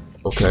watching.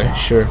 Okay,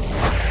 sure.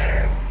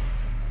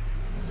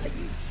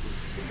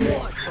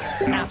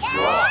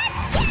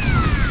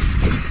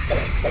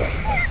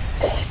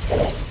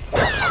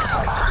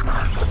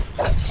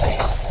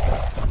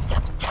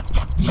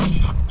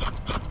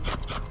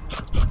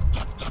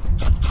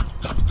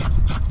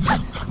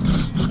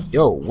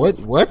 Yo,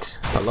 what?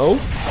 Hello?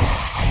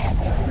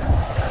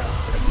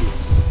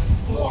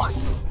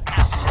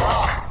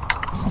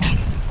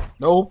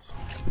 Nope.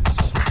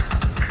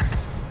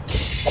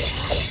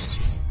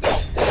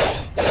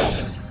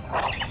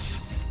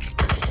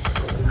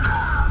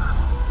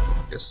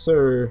 Yes,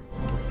 sir.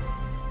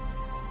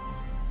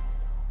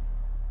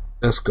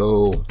 Let's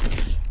go.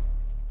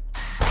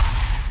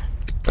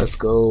 Let's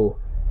go.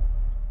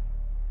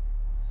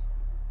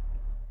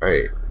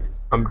 Alright.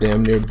 I'm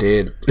damn near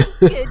dead.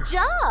 Good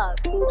job.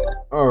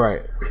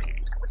 Alright.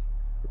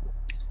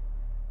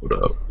 Hold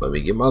up. Let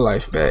me get my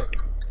life back.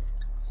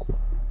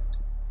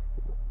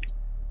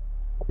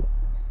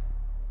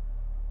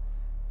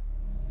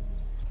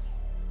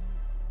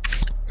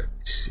 Let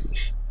me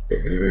see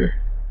here.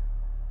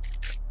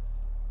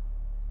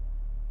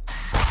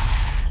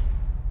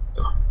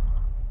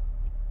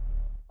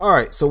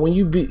 Alright, so when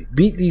you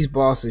beat these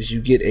bosses,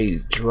 you get a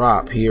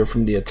drop here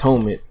from the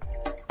atonement.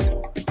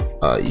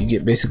 You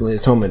get basically an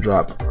atonement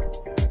drop.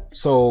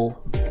 So,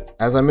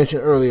 as I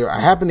mentioned earlier, I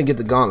happened to get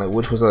the gauntlet,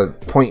 which was a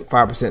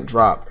 0.5%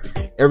 drop.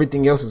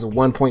 Everything else is a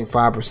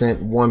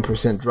 1.5%,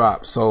 1%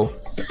 drop. So,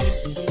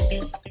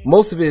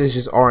 most of it is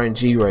just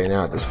RNG right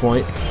now at this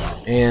point.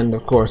 And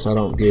of course, I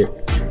don't get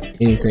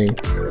anything.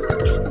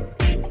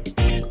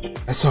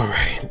 That's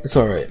alright. It's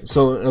alright.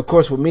 So, of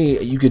course, with me,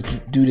 you could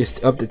do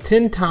this up to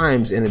 10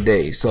 times in a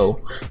day. So,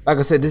 like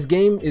I said, this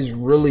game is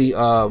really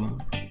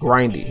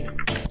grindy.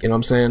 You know what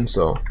I'm saying?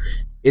 So,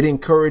 it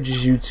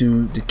encourages you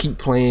to keep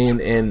playing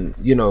and,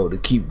 you know, to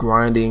keep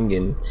grinding,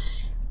 and,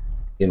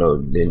 you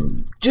know,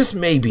 then just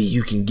maybe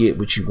you can get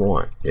what you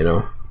want, you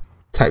know,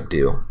 type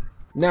deal.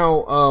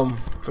 Now,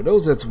 for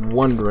those that's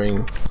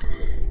wondering,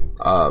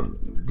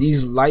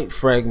 these light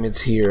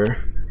fragments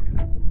here,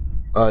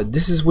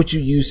 this is what you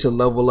use to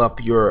level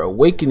up your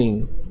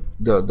awakening,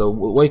 the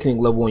awakening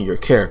level in your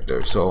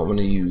character. So I'm going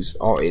to use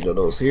all 8 of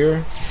those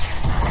here.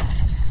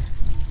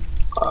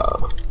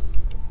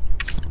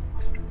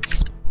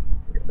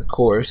 Of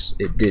course,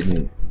 it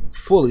didn't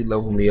fully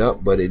level me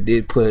up, but it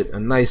did put a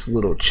nice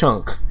little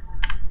chunk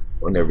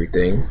on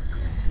everything.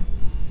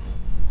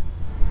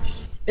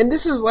 And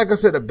this is, like I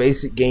said, a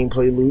basic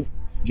gameplay loop,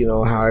 you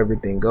know, how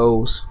everything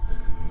goes.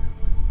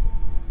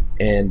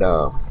 And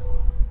gonna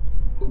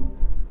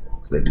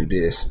do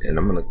this, and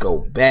I'm gonna go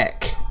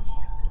back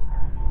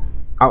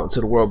out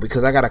into the world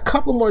because I got a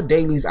couple more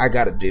dailies I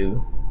gotta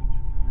do,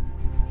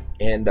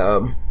 and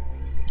I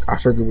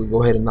figured we'd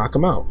go ahead and knock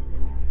them out.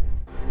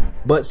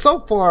 But so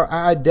far,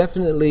 I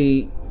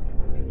definitely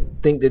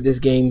think that this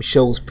game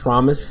shows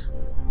promise,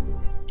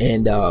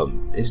 and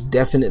it's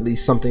definitely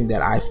something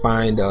that I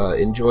find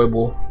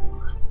enjoyable.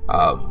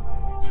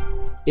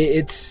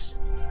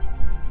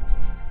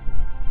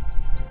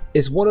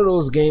 It's one of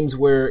those games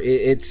where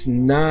it's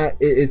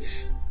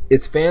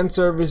fan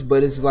service,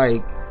 but it's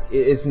like,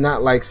 it's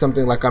not like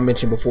something like I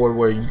mentioned before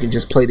where you can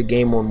just play the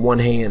game on one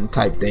hand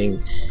type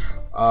thing.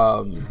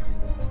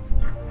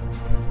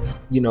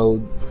 You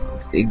know,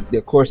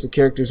 of course the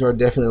characters are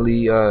definitely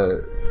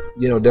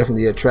you know,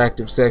 definitely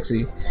attractive,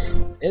 sexy,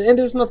 and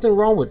there's nothing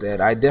wrong with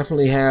that. I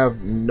definitely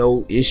have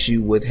no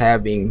issue with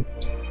having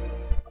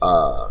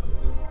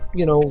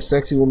you know,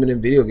 sexy women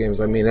in video games.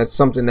 I mean, that's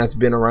something that's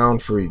been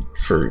around for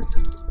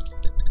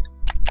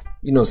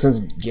you know, since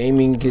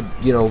gaming could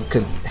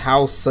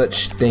house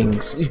such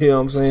things, you know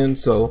what I'm saying?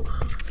 So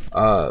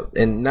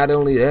and not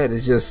only that,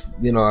 it's just,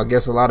 you know, I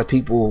guess a lot of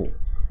people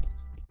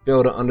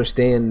fail to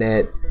understand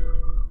that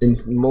in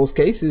most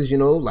cases, you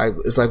know, like,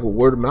 it's like with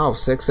word of mouth,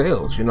 sex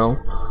sells, you know.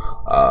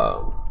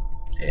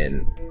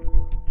 And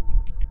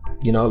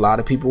you know, a lot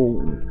of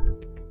people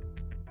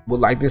would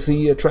like to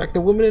see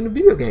attractive women in the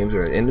video games,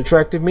 and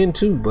attractive men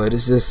too. But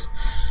it's just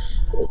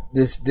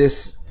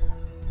this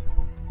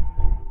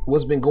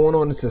what's been going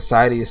on in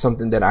society is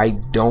something that I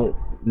don't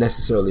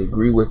necessarily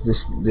agree with.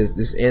 This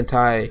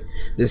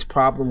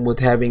problem with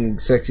having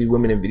sexy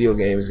women in video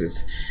games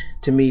is,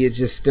 to me, it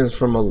just stems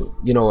from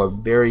a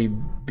very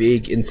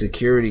big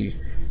insecurity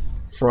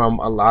from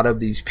a lot of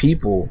these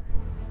people,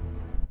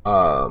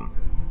 and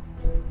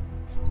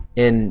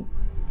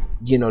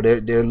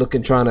they're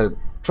looking trying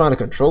to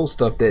control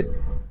stuff that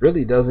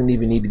really doesn't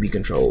even need to be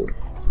controlled,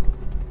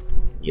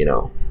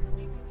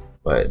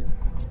 but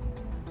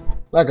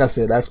like I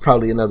said, that's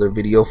probably another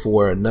video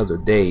for another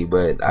day,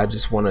 but I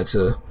just wanted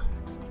to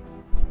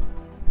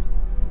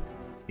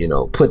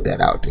put that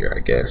out there,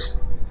 I guess.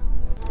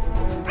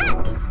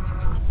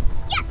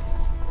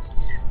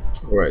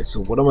 Alright, so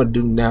what I'm gonna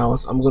do now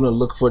is I'm gonna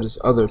look for this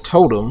other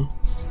totem.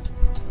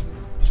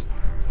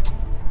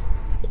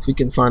 If we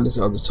can find this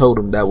other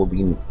totem, that would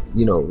be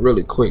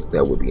really quick.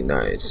 That would be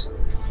nice.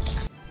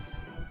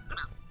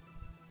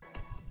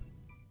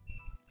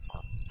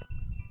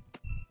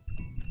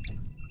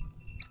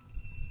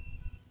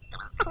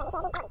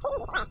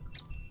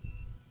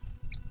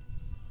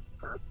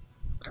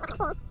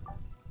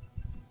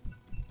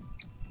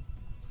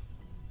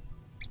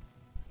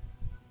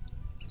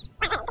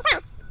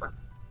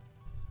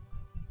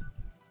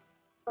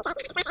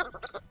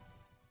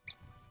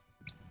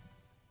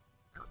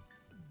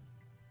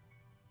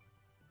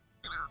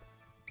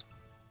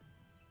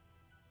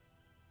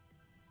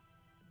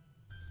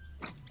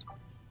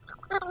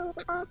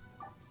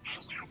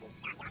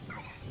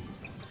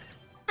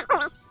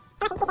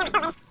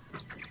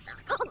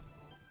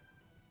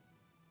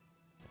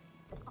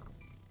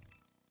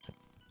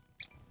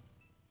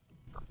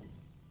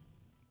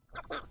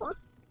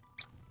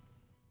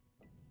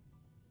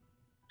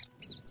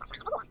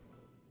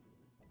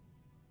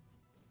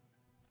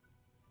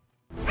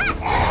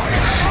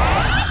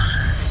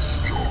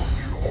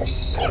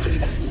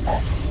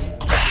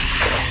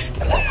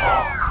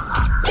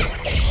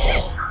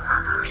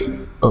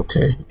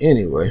 Okay,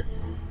 anyway,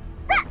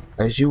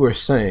 as you were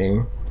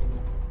saying,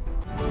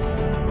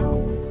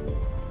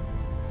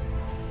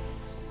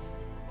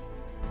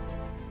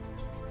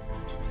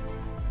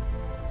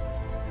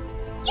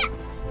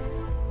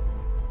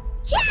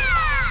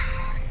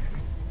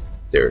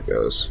 there it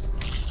goes.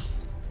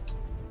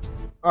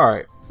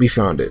 Alright, we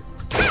found it.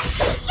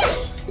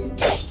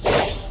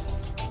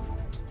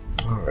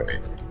 Alright.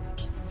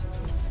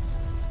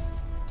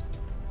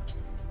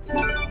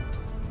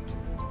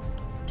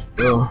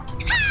 Well,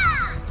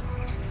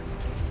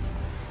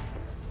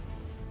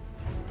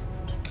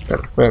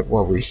 matter of fact,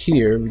 while we're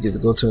here, we get to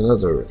go to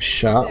another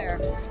shop.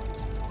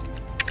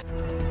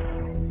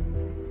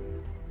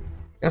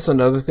 That's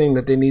another thing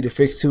that they need to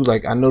fix too.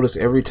 Like, I notice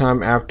every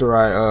time after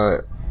I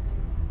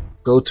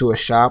go to a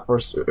shop or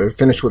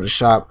finish with a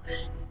shop,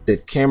 the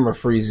camera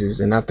freezes,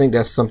 and I think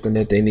that's something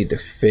that they need to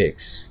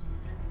fix.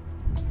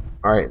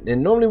 Alright,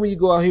 and normally when you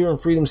go out here in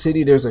Freedom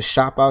City, there's a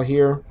shop out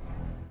here.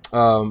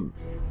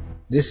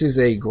 This is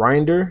a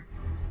grinder.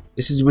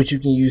 This is what you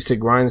can use to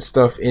grind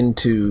stuff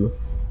into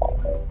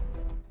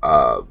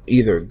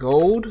either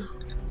gold,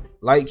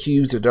 light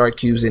cubes, or dark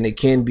cubes, and it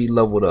can be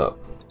leveled up.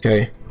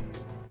 Okay.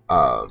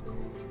 A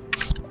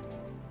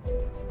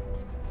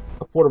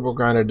portable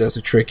grinder does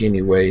a trick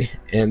anyway.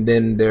 And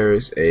then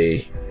there's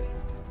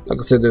like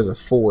I said, there's a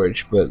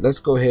forge, but let's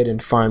go ahead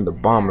and find the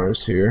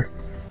bombers here.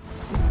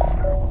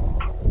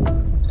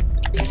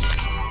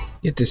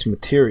 Get this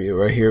material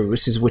right here.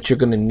 This is what you're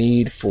gonna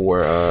need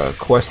for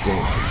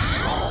questing.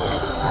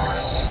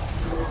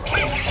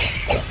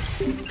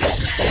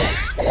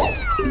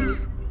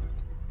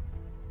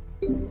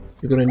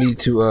 You're gonna need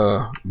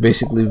to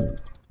basically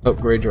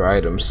upgrade your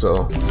items,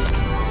 so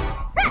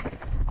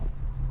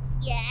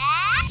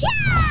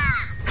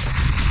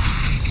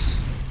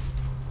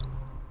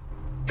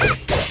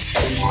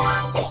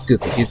it's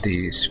good to get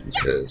these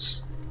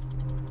because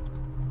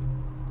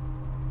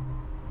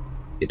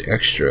get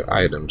extra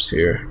items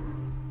here.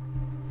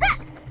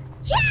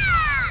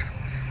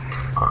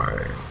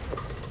 Alright.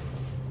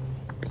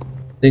 I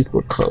think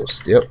we're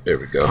close. Yep, there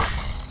we go.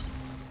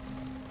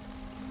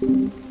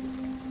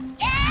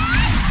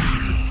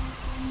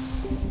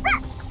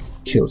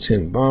 Kill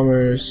 10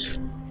 bombers.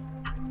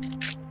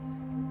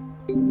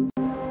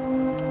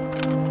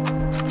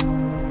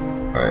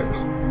 Alright.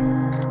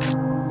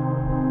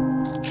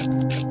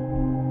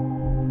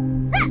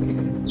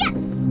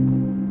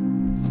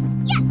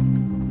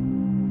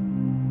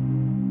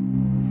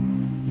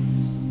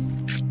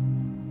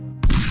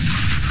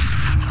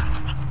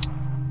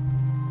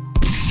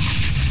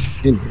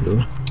 Anywho,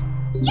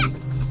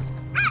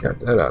 got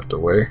that out the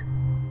way.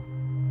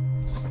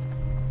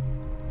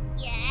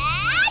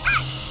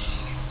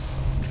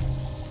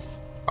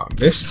 I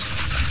missed.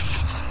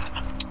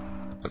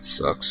 That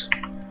sucks.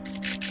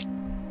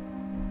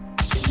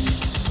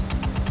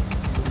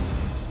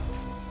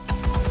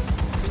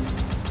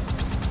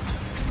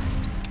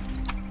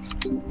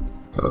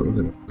 We're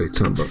gonna play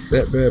time about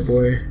that bad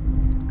boy.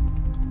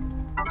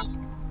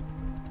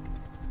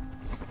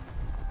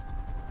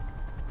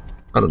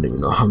 I don't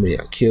even know how many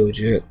I killed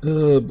yet.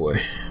 Oh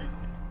boy.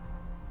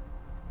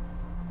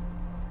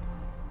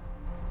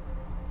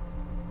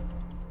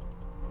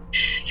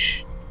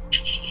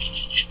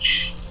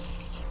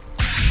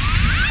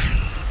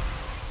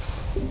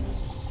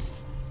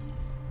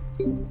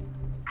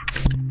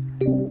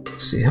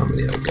 Let's see how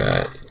many I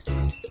got.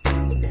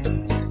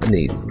 I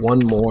need one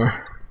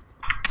more.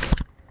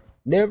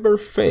 Never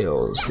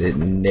fails. It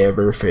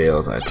never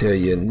fails. I tell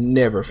you, it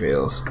never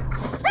fails.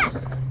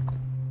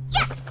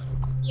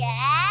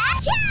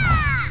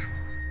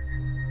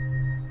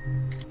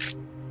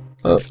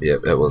 Oh, yeah,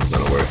 that wasn't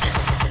gonna work.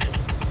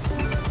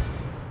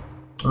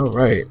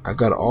 Alright, I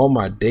got all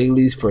my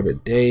dailies for the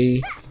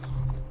day.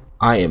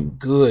 I am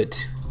good.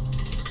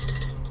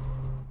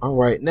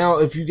 Alright, now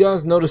if you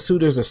guys notice too,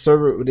 there's a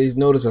server, they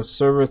notice a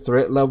server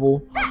threat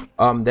level.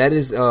 That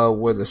is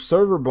where the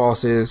server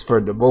boss is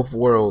for the both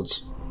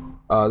worlds.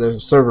 There's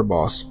a server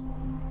boss.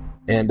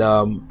 And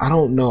I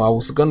don't know, I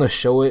was gonna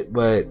show it,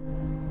 but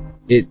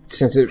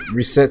since it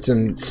resets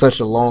in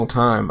such a long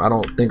time, I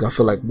don't think I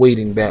feel like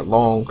waiting that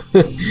long.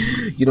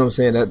 You know what I'm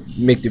saying? That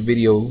make the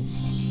video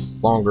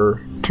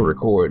longer to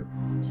record.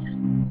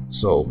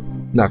 So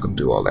not gonna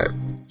do all that.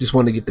 Just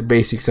want to get the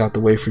basics out the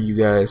way for you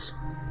guys.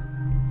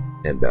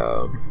 And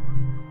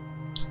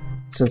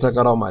since I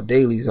got all my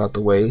dailies out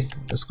the way,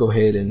 let's go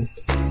ahead and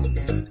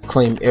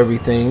claim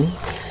everything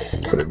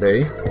for the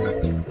day.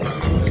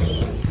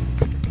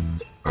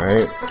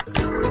 Alright.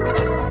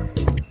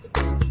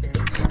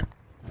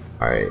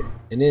 Alright,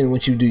 and then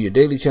once you do your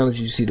daily challenge,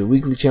 you see the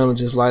weekly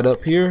challenges light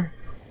up here.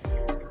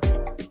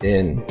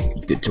 Then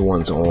you get to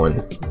ones on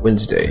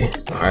Wednesday.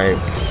 Alright.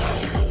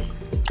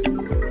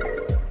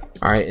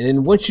 Alright, and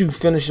then once you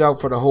finish out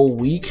for the whole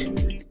week,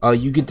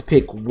 you get to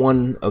pick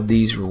one of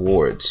these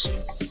rewards.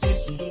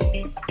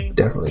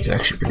 Definitely, it's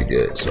actually pretty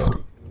good.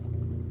 So,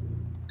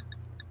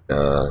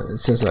 and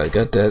since I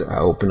got that, I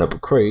open up a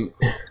crate.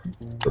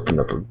 Open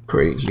up a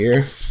crate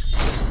here.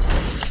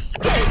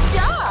 Good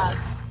job.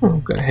 Oh,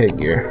 got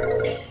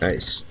headgear.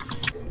 Nice.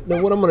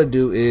 Now what I'm gonna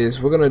do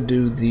is we're gonna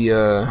do the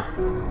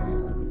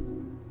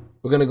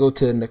we're gonna go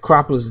to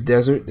Necropolis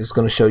Desert. It's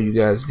gonna show you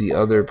guys the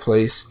other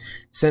place.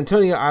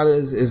 Santonia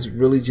Islands is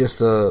really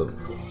just like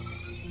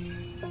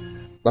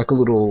a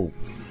little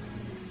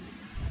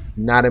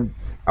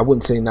I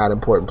wouldn't say not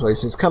important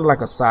place. It's kind of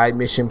like a side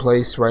mission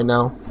place right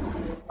now.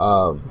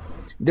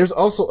 There's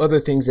also other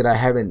things that I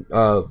haven't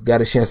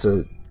got a chance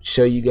to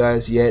show you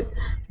guys yet,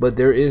 but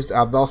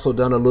I've also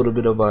done a little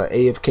bit of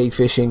AFK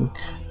fishing.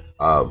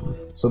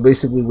 So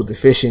basically with the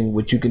fishing,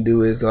 what you can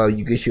do is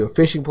you get you a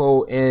fishing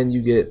pole and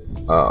you get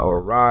a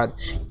rod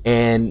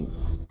and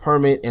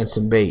permit and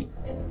some bait,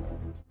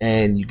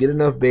 and you get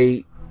enough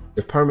bait.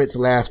 The permits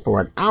last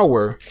for an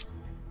hour,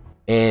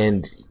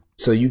 and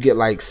so you get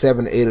like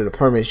 7 to 8 of the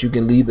permits. You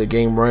can leave the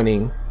game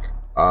running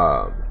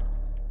on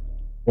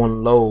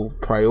low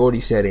priority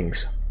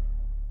settings,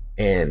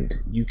 and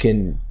you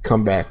can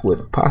come back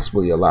with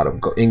possibly a lot of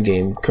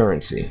in-game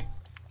currency.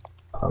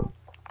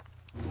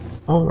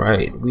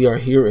 Alright, we are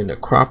here in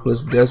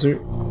Necropolis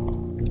Desert.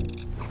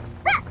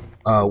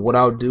 What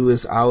I'll do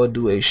is I'll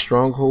do a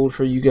stronghold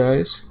for you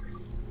guys.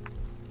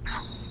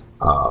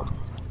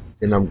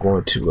 And I'm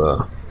going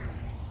to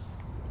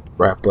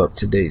wrap up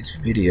today's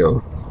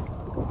video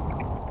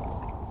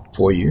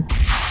for you.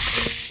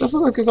 I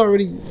feel like it's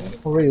already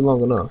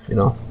long enough, you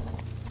know.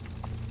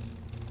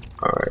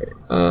 Alright,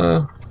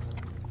 of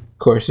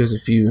course there's a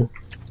few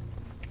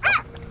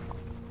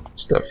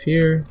stuff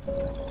here.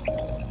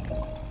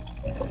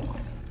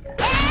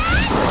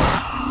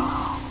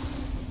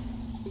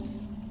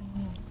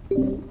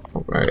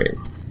 Alright.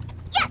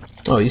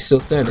 Oh, he's still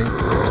standing.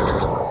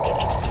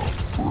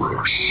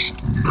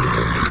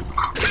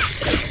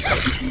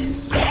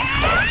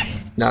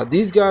 Now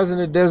these guys in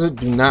the desert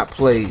do not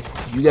play.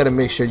 You gotta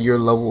make sure you're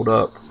leveled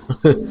up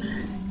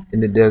in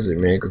the desert,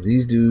 man, because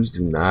these dudes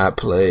do not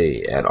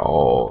play at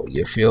all.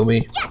 You feel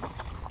me?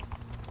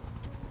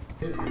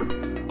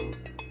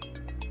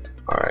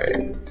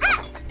 Alright.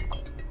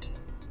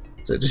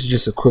 So this is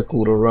just a quick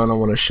little run I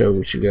want to show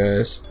with you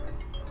guys.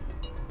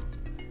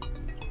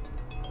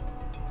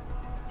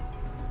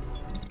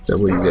 That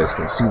way you guys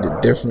can see the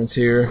difference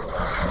here.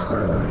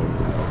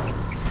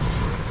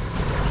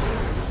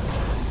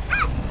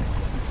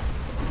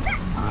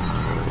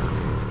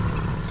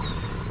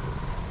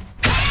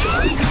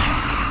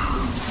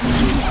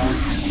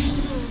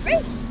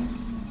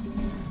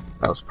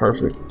 That was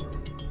perfect.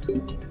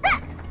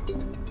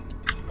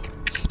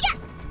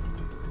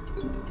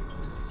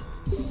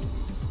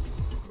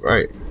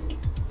 Right.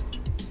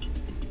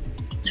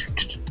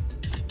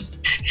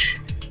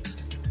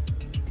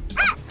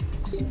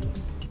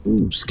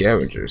 Ooh,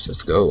 scavengers,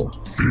 let's go.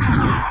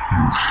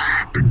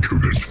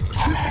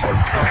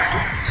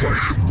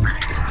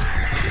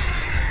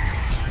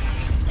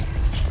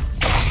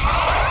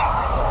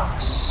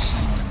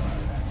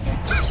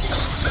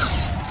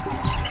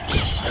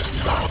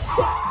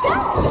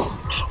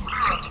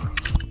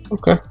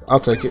 Okay, I'll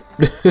take it.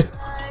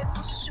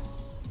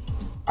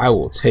 I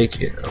will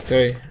take it,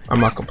 okay? I'm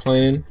not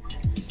complaining.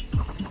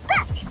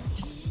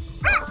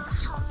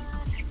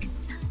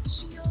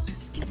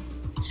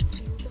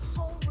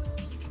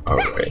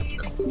 Alright.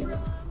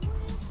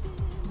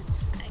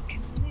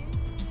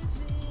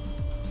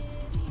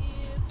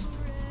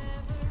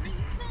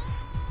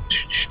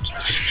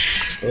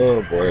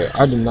 Oh boy,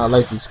 I do not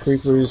like these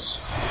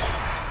creepers.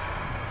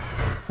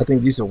 I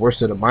think these are worse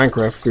than the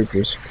Minecraft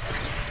creepers.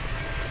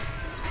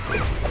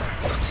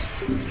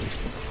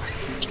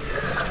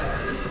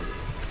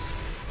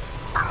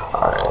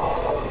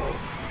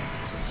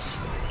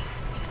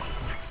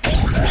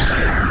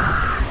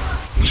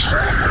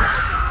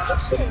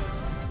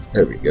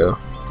 There we go.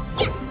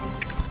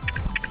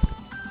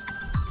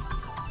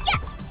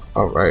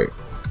 Alright.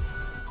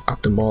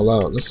 Knock them all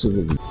out. Let's see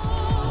what we...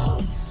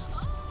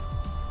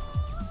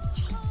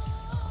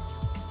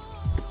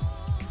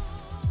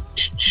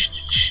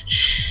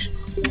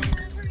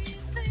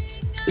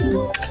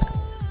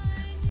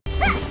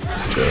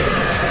 Let's go.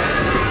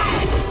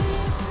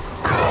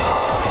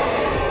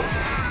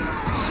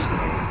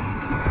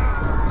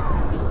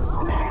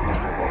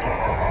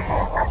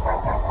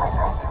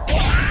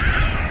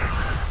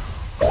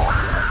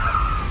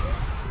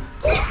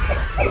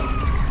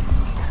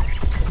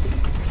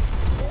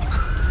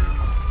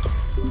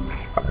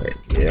 Alright,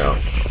 yeah.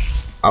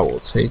 I will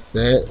take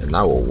that and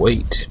I will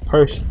wait.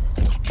 Perfect.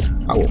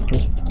 I will.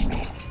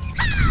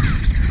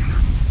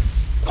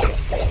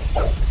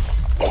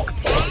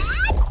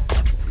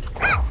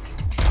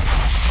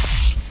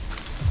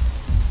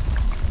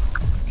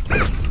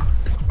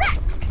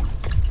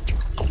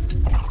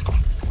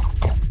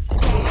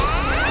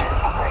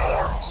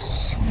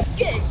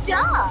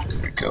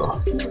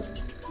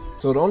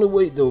 So the only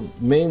way, the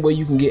main way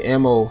you can get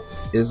ammo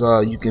is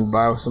you can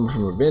buy some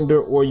from a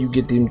vendor or you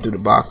get them through the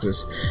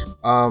boxes.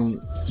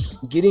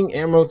 Getting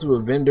ammo through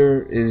a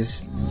vendor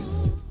is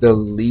the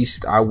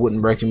least I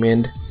wouldn't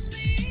recommend.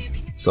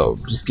 So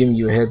just giving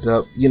you a heads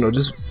up, you know,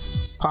 just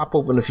pop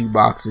open a few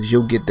boxes,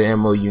 you'll get the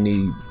ammo you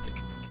need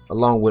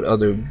along with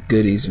other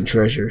goodies and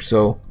treasure.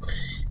 So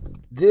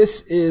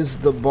this is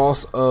the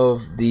boss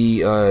of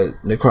the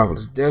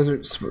Necropolis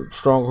Desert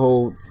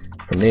Stronghold.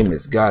 Her name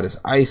is Goddess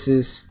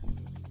Isis.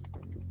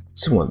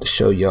 Just wanted to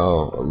show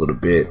y'all a little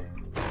bit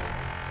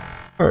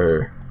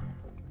her.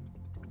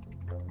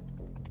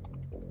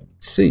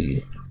 Let's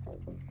see,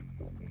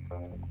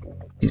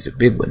 he's a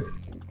big one.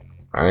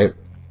 All right,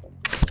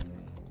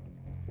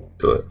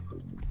 do it.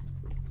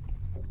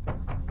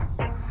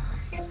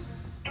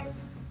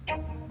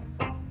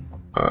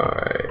 All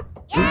right.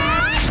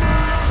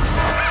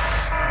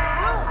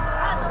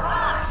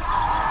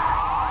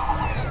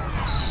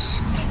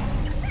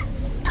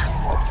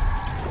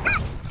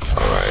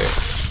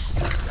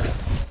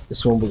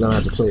 This one we're gonna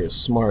have to play it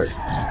smart.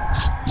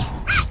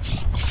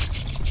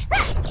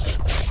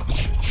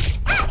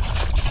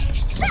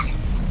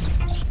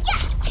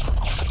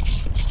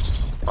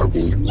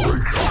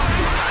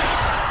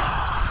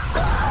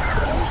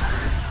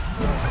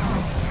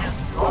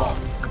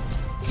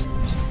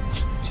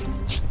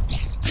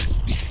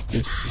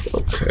 Oof,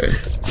 okay.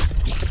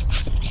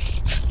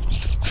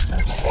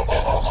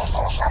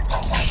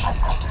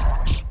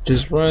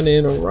 Just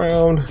running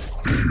around.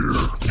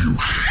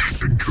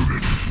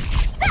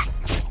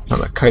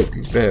 Trying to kite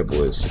these bad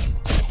boys.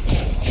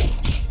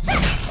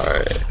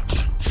 Alright.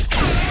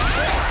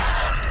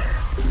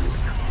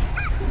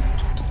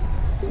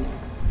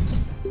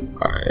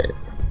 Alright.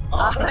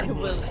 I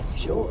will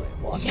enjoy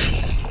watching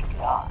you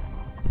die.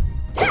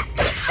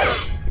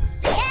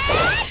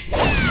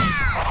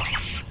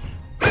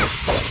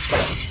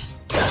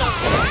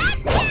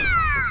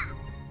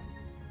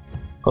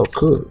 Oh,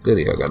 cool.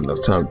 Goody, I got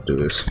enough time to do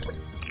this.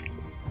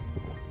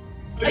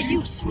 A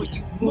useful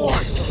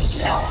mortal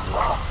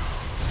now.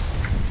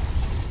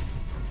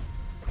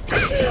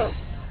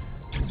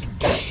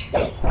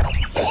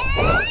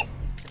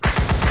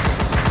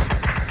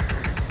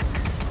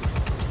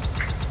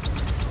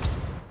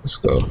 Let's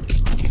go.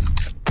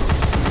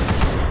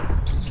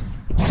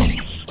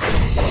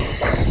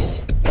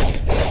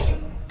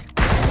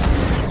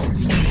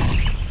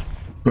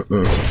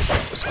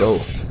 Let's go.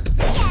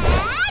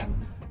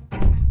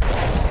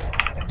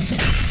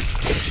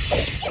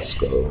 Let's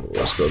go.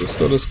 Let's go. Let's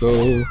go. Let's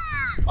go.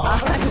 I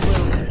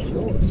will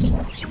enjoy.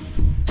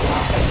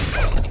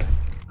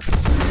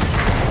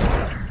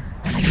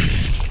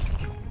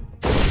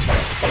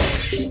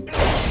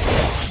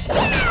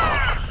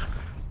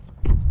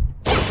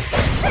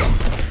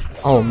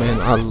 Oh man,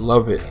 I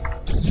love it.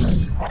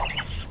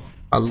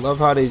 I love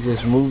how they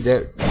just moved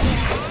that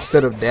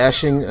instead of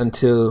dashing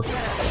until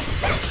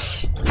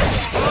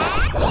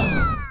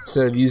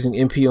instead of using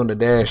MP on the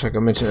dash, like I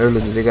mentioned earlier,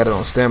 they got it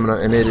on stamina,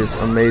 and it is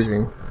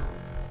amazing.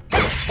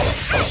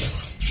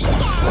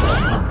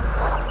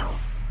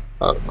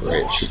 Oh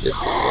great, she did it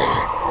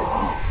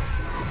again.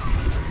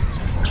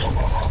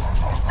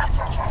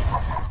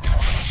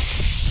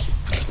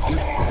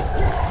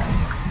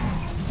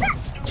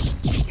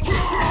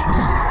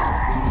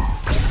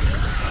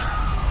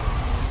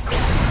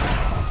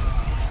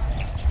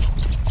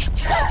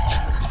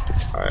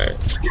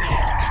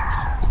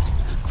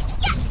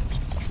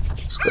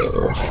 Let's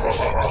go.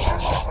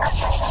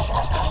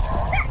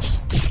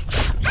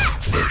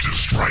 Where to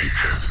strike?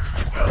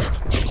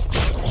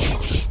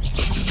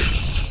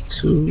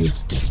 2.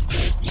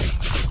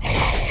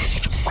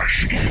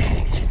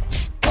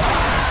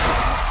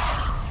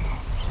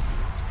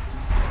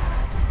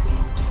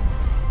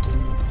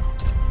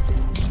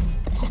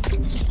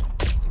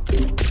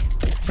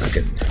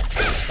 Okay.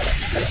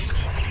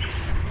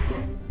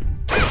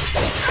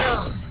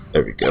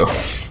 There we go.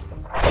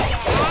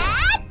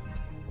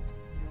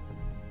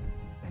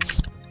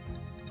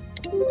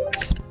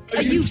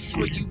 A use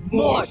for you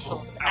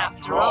mortals,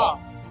 after all.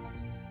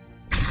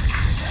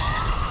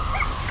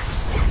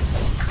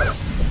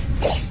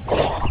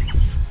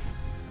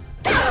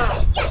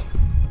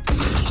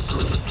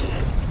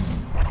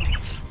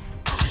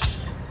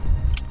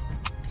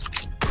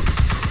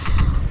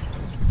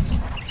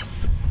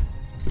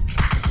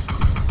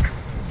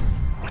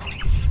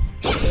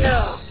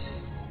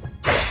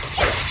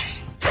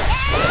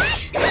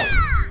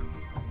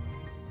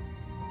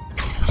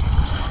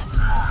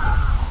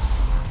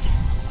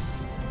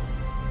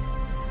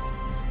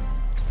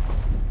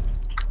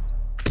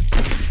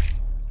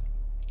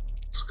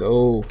 Let's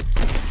go.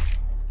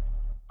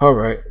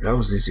 Alright, that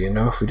was easy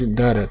enough. We didn't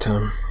die that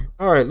time.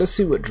 Alright, let's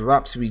see what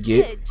drops we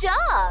get Good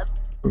job.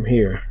 from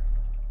here.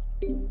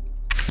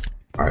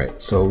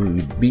 Alright, so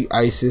we beat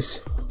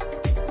ISIS.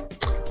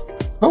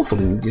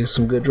 Hopefully we get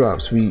some good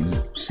drops. We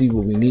see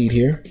what we need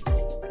here.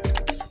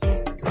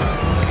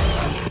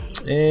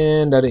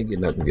 And I didn't get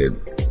nothing good.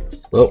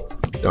 Well,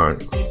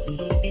 darn.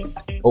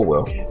 Oh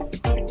well.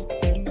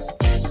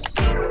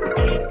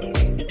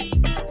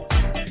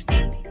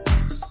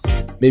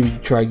 Maybe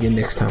try again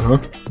next time, huh?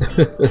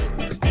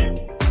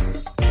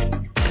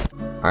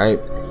 Alright.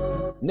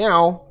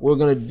 Now we're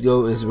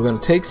gonna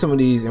take some of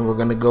these and we're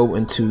gonna go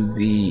into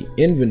the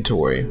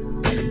inventory.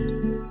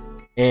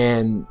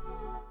 And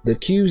the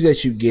cubes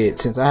that you get,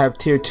 since I have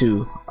tier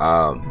 2,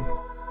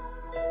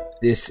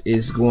 this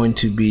is going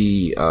to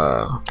be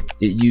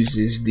it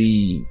uses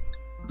the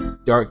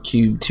dark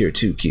cube tier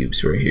 2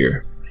 cubes right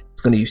here.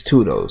 It's going to use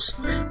 2 of those.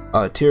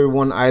 Tier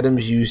 1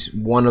 items use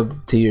one of the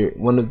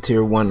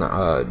tier 1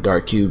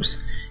 dark cubes,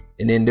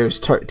 and then there's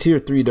tier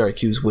 3 dark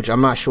cubes, which I'm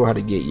not sure how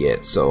to get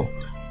yet, so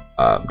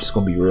I'm just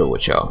gonna be real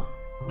with y'all.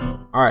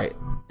 Alright,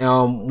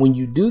 when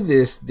you do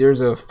this,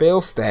 there's a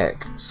fail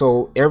stack,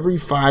 so every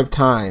 5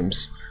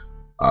 times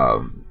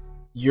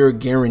you're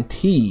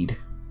guaranteed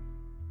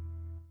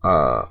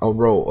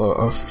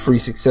a free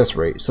success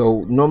rate.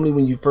 So normally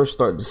when you first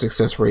start, the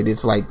success rate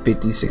it's like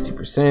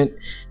 50-60%,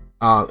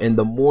 and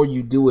the more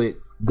you do it,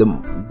 the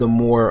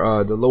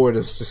lower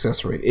the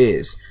success rate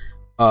is,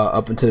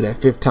 up until that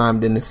 5th time.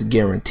 Then it's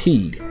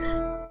guaranteed.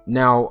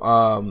 Now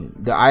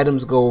the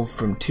items go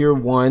from tier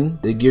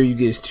 1. The gear you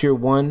get is tier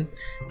 1,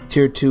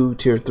 tier 2,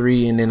 tier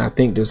 3, and then I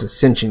think there's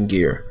ascension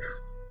gear.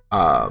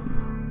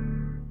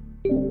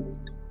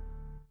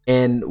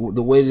 And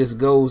the way this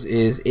goes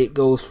is it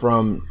goes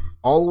from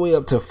all the way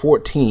up to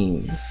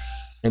 14,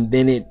 and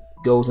then it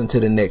goes into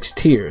the next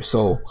tier.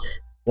 So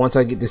once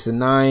I get this to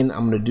 9,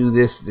 I'm gonna do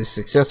this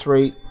success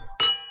rate.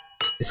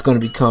 It's gonna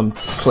become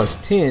plus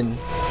 10.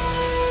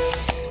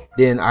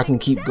 Then I can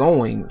keep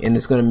going, and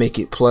it's gonna make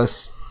it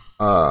plus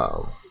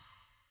 11,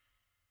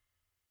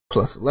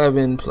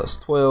 plus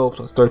 12,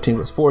 plus 13,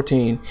 plus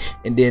 14,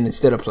 and then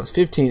instead of plus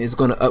 15, it's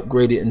gonna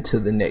upgrade it into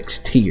the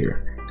next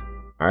tier.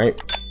 All right.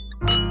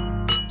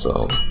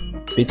 So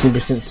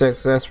 15%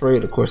 success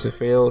rate. Of course, it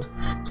failed.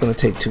 It's gonna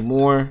take 2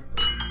 more.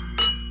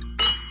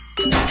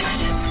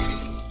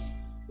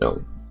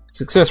 No,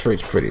 success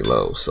rate's pretty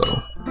low, so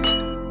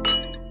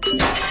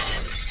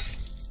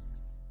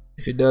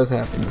if it does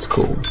happen, it's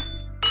cool.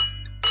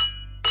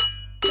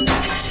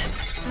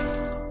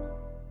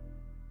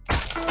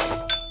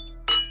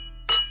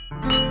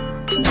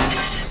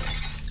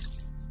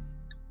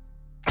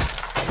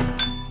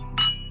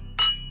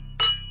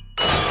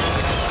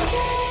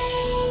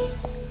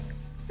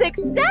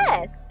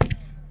 Success.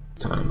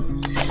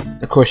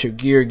 Of course, your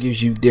gear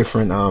gives you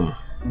different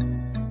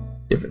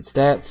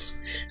stats.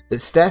 The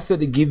stats that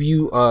they give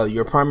you,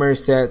 your primary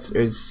stats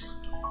is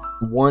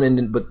 1, and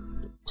then but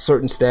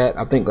certain stat,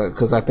 I think,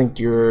 because I think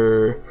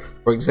your,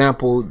 for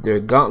example, the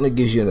gauntlet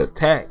gives you an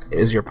attack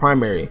as your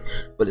primary,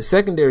 but the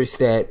secondary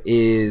stat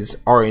is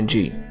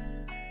RNG.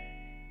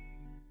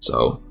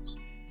 So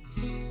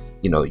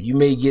you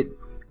may get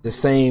the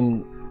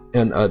same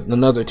in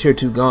another tier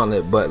 2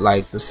 gauntlet, but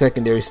like the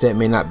secondary stat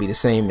may not be the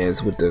same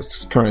as with the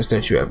current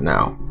stat you have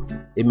now.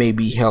 It may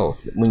be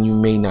health when you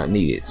may not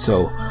need it.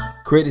 So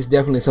crit is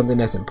definitely something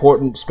that's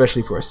important,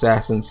 especially for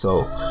assassins.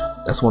 So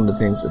that's one of the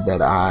things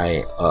that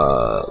I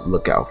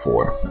look out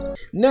for.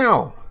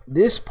 Now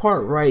this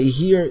part right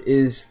here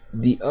is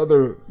the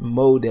other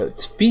mode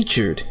that's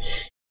featured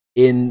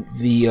in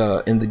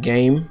the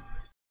game.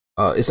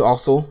 It's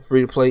also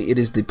free to play. It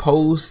is the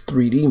pose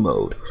 3D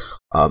mode.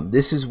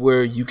 This is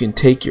where you can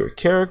take your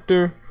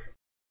character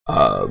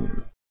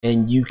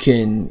and you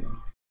can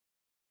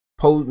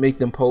make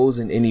them pose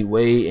in any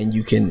way, and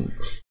you can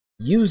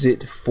use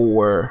it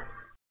for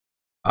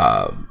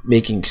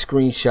making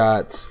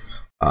screenshots,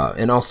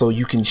 and also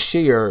you can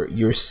share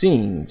your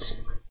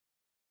scenes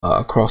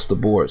across the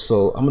board.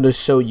 So I'm going to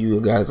show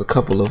you guys a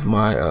couple of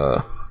my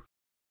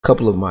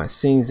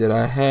scenes that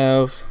I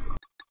have.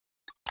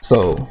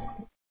 So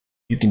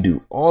you can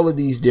do all of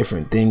these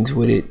different things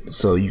with it.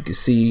 So you can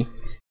see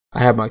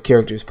I have my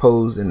characters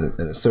posed in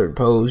a certain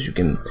pose. You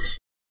can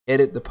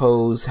edit the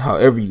pose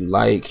however you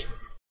like.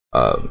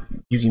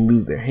 You can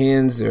move their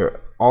hands,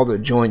 all their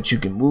joints. You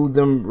can move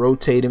them,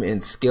 rotate them,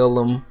 and scale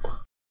them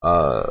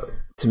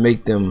to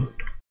make them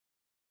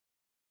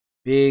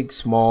big,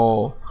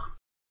 small,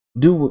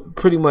 do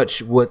pretty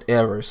much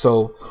whatever.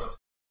 So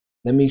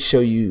let me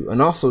show you.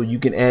 And also you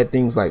can add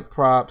things like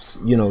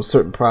props, you know,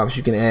 certain props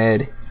you can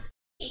add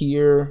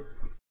here,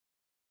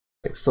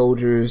 like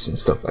soldiers and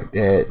stuff like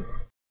that.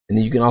 And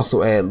then you can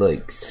also add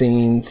like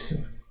scenes,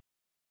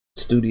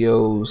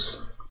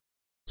 studios,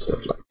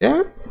 stuff like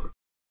that.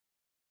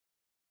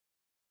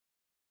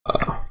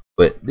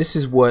 But this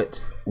is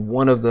what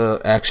one of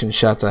the action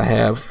shots I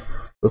have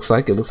looks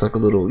like. It looks like a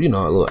little, you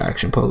know, a little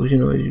action pose. You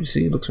know, as you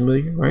see, it looks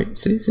familiar, right?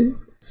 See,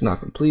 it's not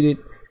completed,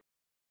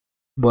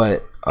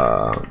 but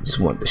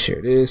just wanted to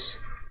share this.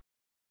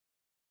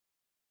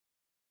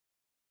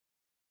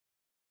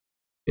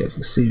 As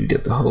you can see, you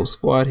get the whole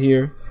squad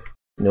here.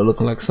 You know,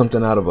 looking like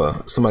something out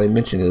of somebody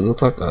mentioned it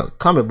looks like a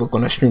comic book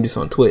when I streamed this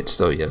on Twitch.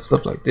 So yeah,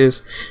 stuff like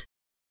this.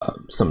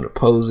 Some of the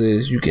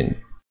poses you can,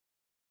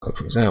 like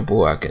for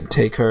example, I can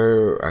take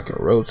her, I can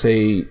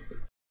rotate,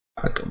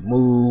 I can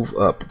move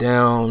up,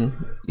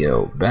 down, you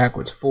know,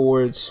 backwards,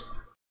 forwards,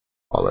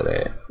 all of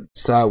that.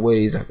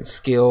 Sideways, I can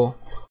scale,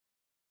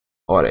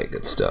 all that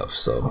good stuff.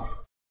 So,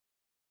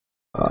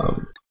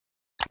 and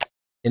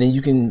then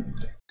you can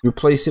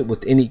replace it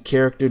with any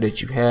character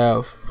that you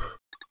have,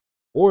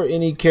 or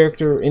any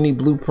character, any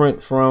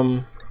blueprint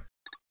from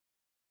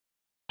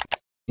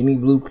any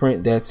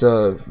blueprint that's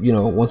you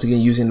know, once again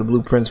using the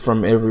blueprints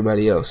from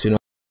everybody else. You know,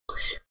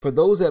 for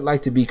those that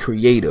like to be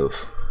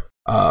creative,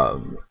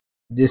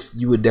 this,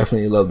 you would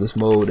definitely love this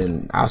mode.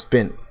 And I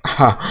spent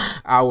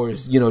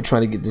hours, you know,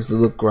 trying to get this to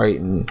look right,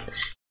 and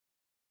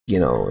you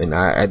know, and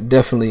I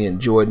definitely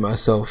enjoyed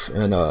myself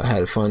and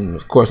had fun. And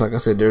of course, like I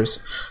said, there's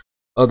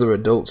other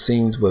adult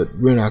scenes, but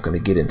we're not going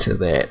to get into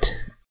that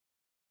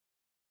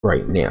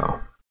right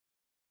now.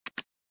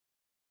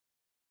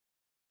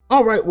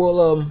 All right,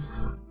 well,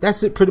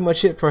 that's it, pretty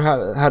much it for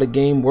how the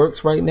game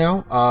works right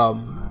now.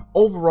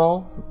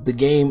 Overall, the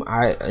game,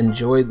 I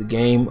enjoyed the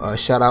game.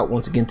 Shout out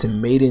once again to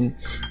Maiden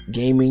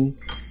Gaming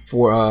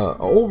for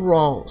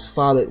overall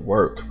solid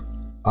work.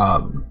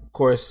 Of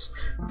course,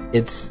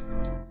 it's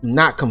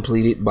not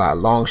completed by a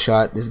long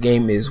shot. This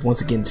game is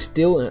once again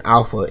still in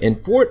alpha,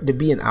 and for it to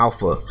be an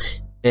alpha,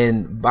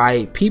 and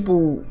by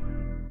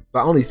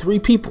only 3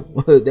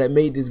 people that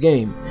made this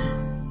game,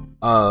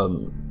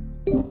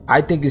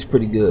 I think it's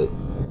pretty good.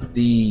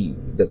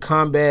 The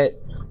combat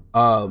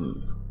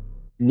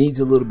needs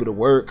a little bit of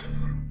work.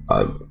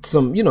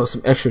 Some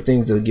extra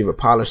things to give it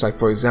polish. Like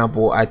for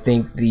example, I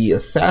think the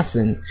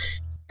assassin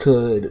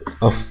could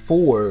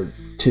afford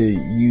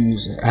to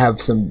have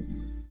some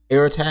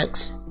air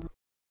attacks.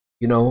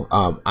 You know,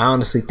 I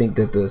honestly think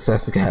that the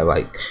assassin could have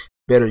like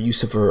better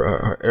use of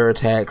her air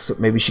attacks.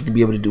 Maybe she could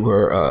be able to do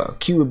her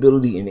Q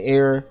ability in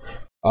air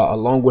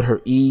along with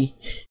her E.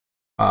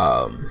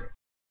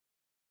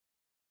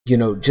 You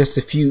know, just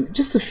a few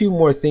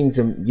more things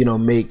to, you know,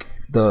 make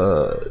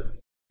the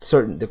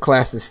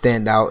classes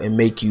stand out and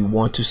make you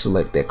want to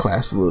select that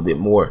class a little bit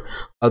more,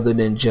 other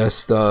than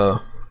just the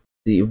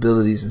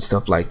abilities and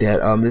stuff like that.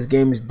 This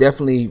game is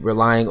definitely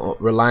reliant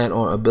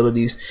on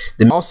abilities.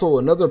 Then also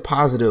another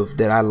positive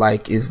that I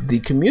like is the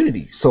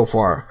community so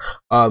far.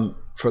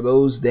 For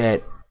those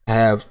that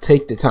have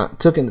taken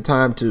the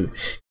time to,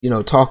 you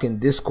know, talk in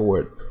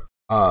Discord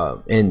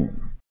or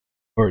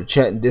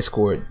chat in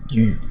Discord,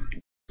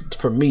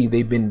 for me,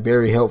 they've been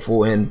very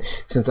helpful. And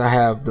since I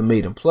have the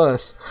Maiden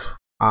Plus,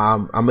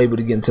 I'm able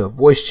to get into a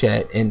voice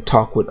chat and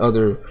talk with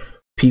other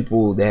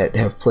people that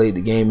have played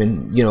the game,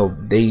 and you know,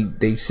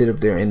 they sit up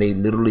there and they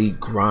literally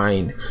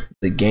grind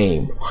the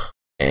game,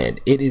 and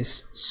it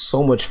is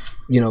so much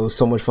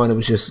fun. It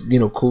was just, you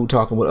know, cool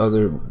talking with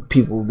other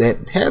people that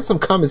had some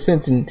common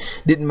sense and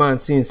didn't mind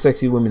seeing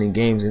sexy women in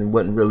games and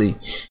wasn't really,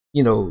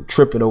 you know,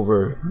 tripping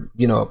over,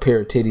 you know, a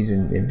pair of titties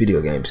in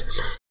video games.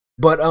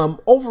 But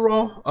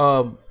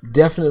overall,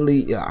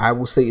 definitely I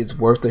will say it's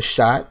worth a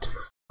shot.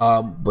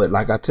 But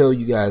like I tell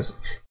you guys,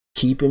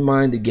 keep in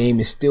mind the game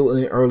is still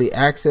in early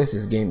access.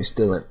 This game is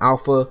still in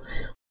alpha.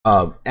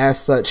 As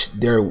such,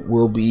 there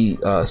will be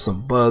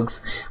some bugs.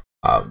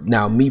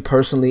 Now, me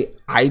personally,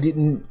 I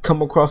didn't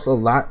come across a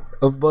lot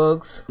of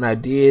bugs, and I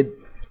did.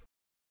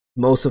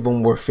 Most of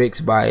them were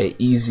fixed by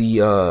easy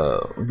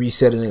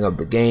resetting of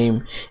the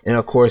game. And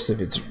of course,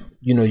 if it's,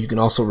 you know, you can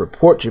also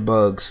report your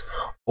bugs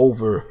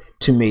over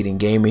to Maiden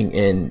Gaming,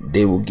 and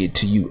they will get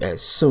to you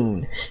as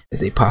soon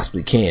as they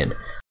possibly can.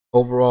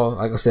 Overall,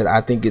 like I said,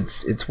 I think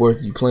it's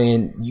worth you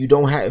playing. You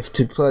don't have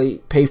to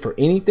pay for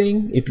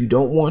anything if you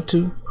don't want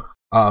to.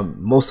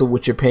 Most of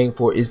what you're paying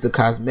for is the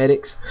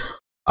cosmetics,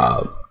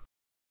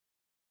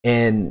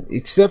 and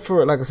except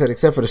for, like I said,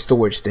 except for the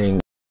storage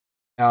thing,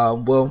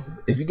 Well,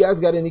 if you guys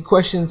got any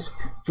questions,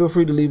 feel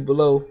free to leave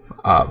below.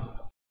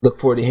 Look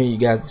forward to hearing you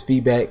guys'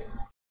 feedback.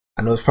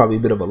 I know it's probably a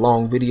bit of a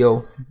long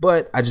video,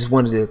 but I just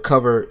wanted to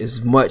cover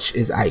as much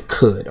as I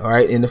could. All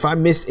right, and if I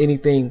missed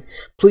anything,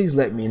 please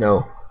let me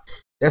know.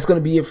 That's going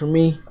to be it for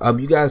me.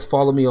 You guys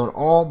follow me on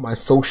all my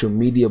social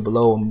media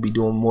below. I'm going to be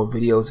doing more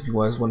videos if you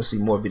guys want to see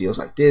more videos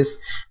like this.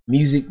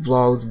 Music,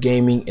 vlogs,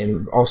 gaming,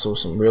 and also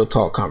some real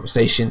talk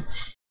conversation.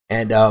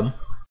 And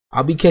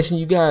I'll be catching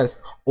you guys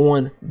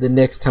on the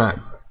next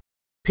time.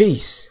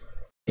 Peace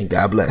and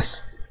God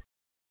bless.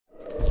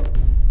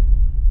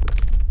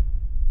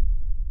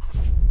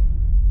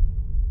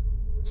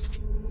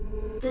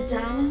 The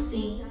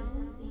dynasty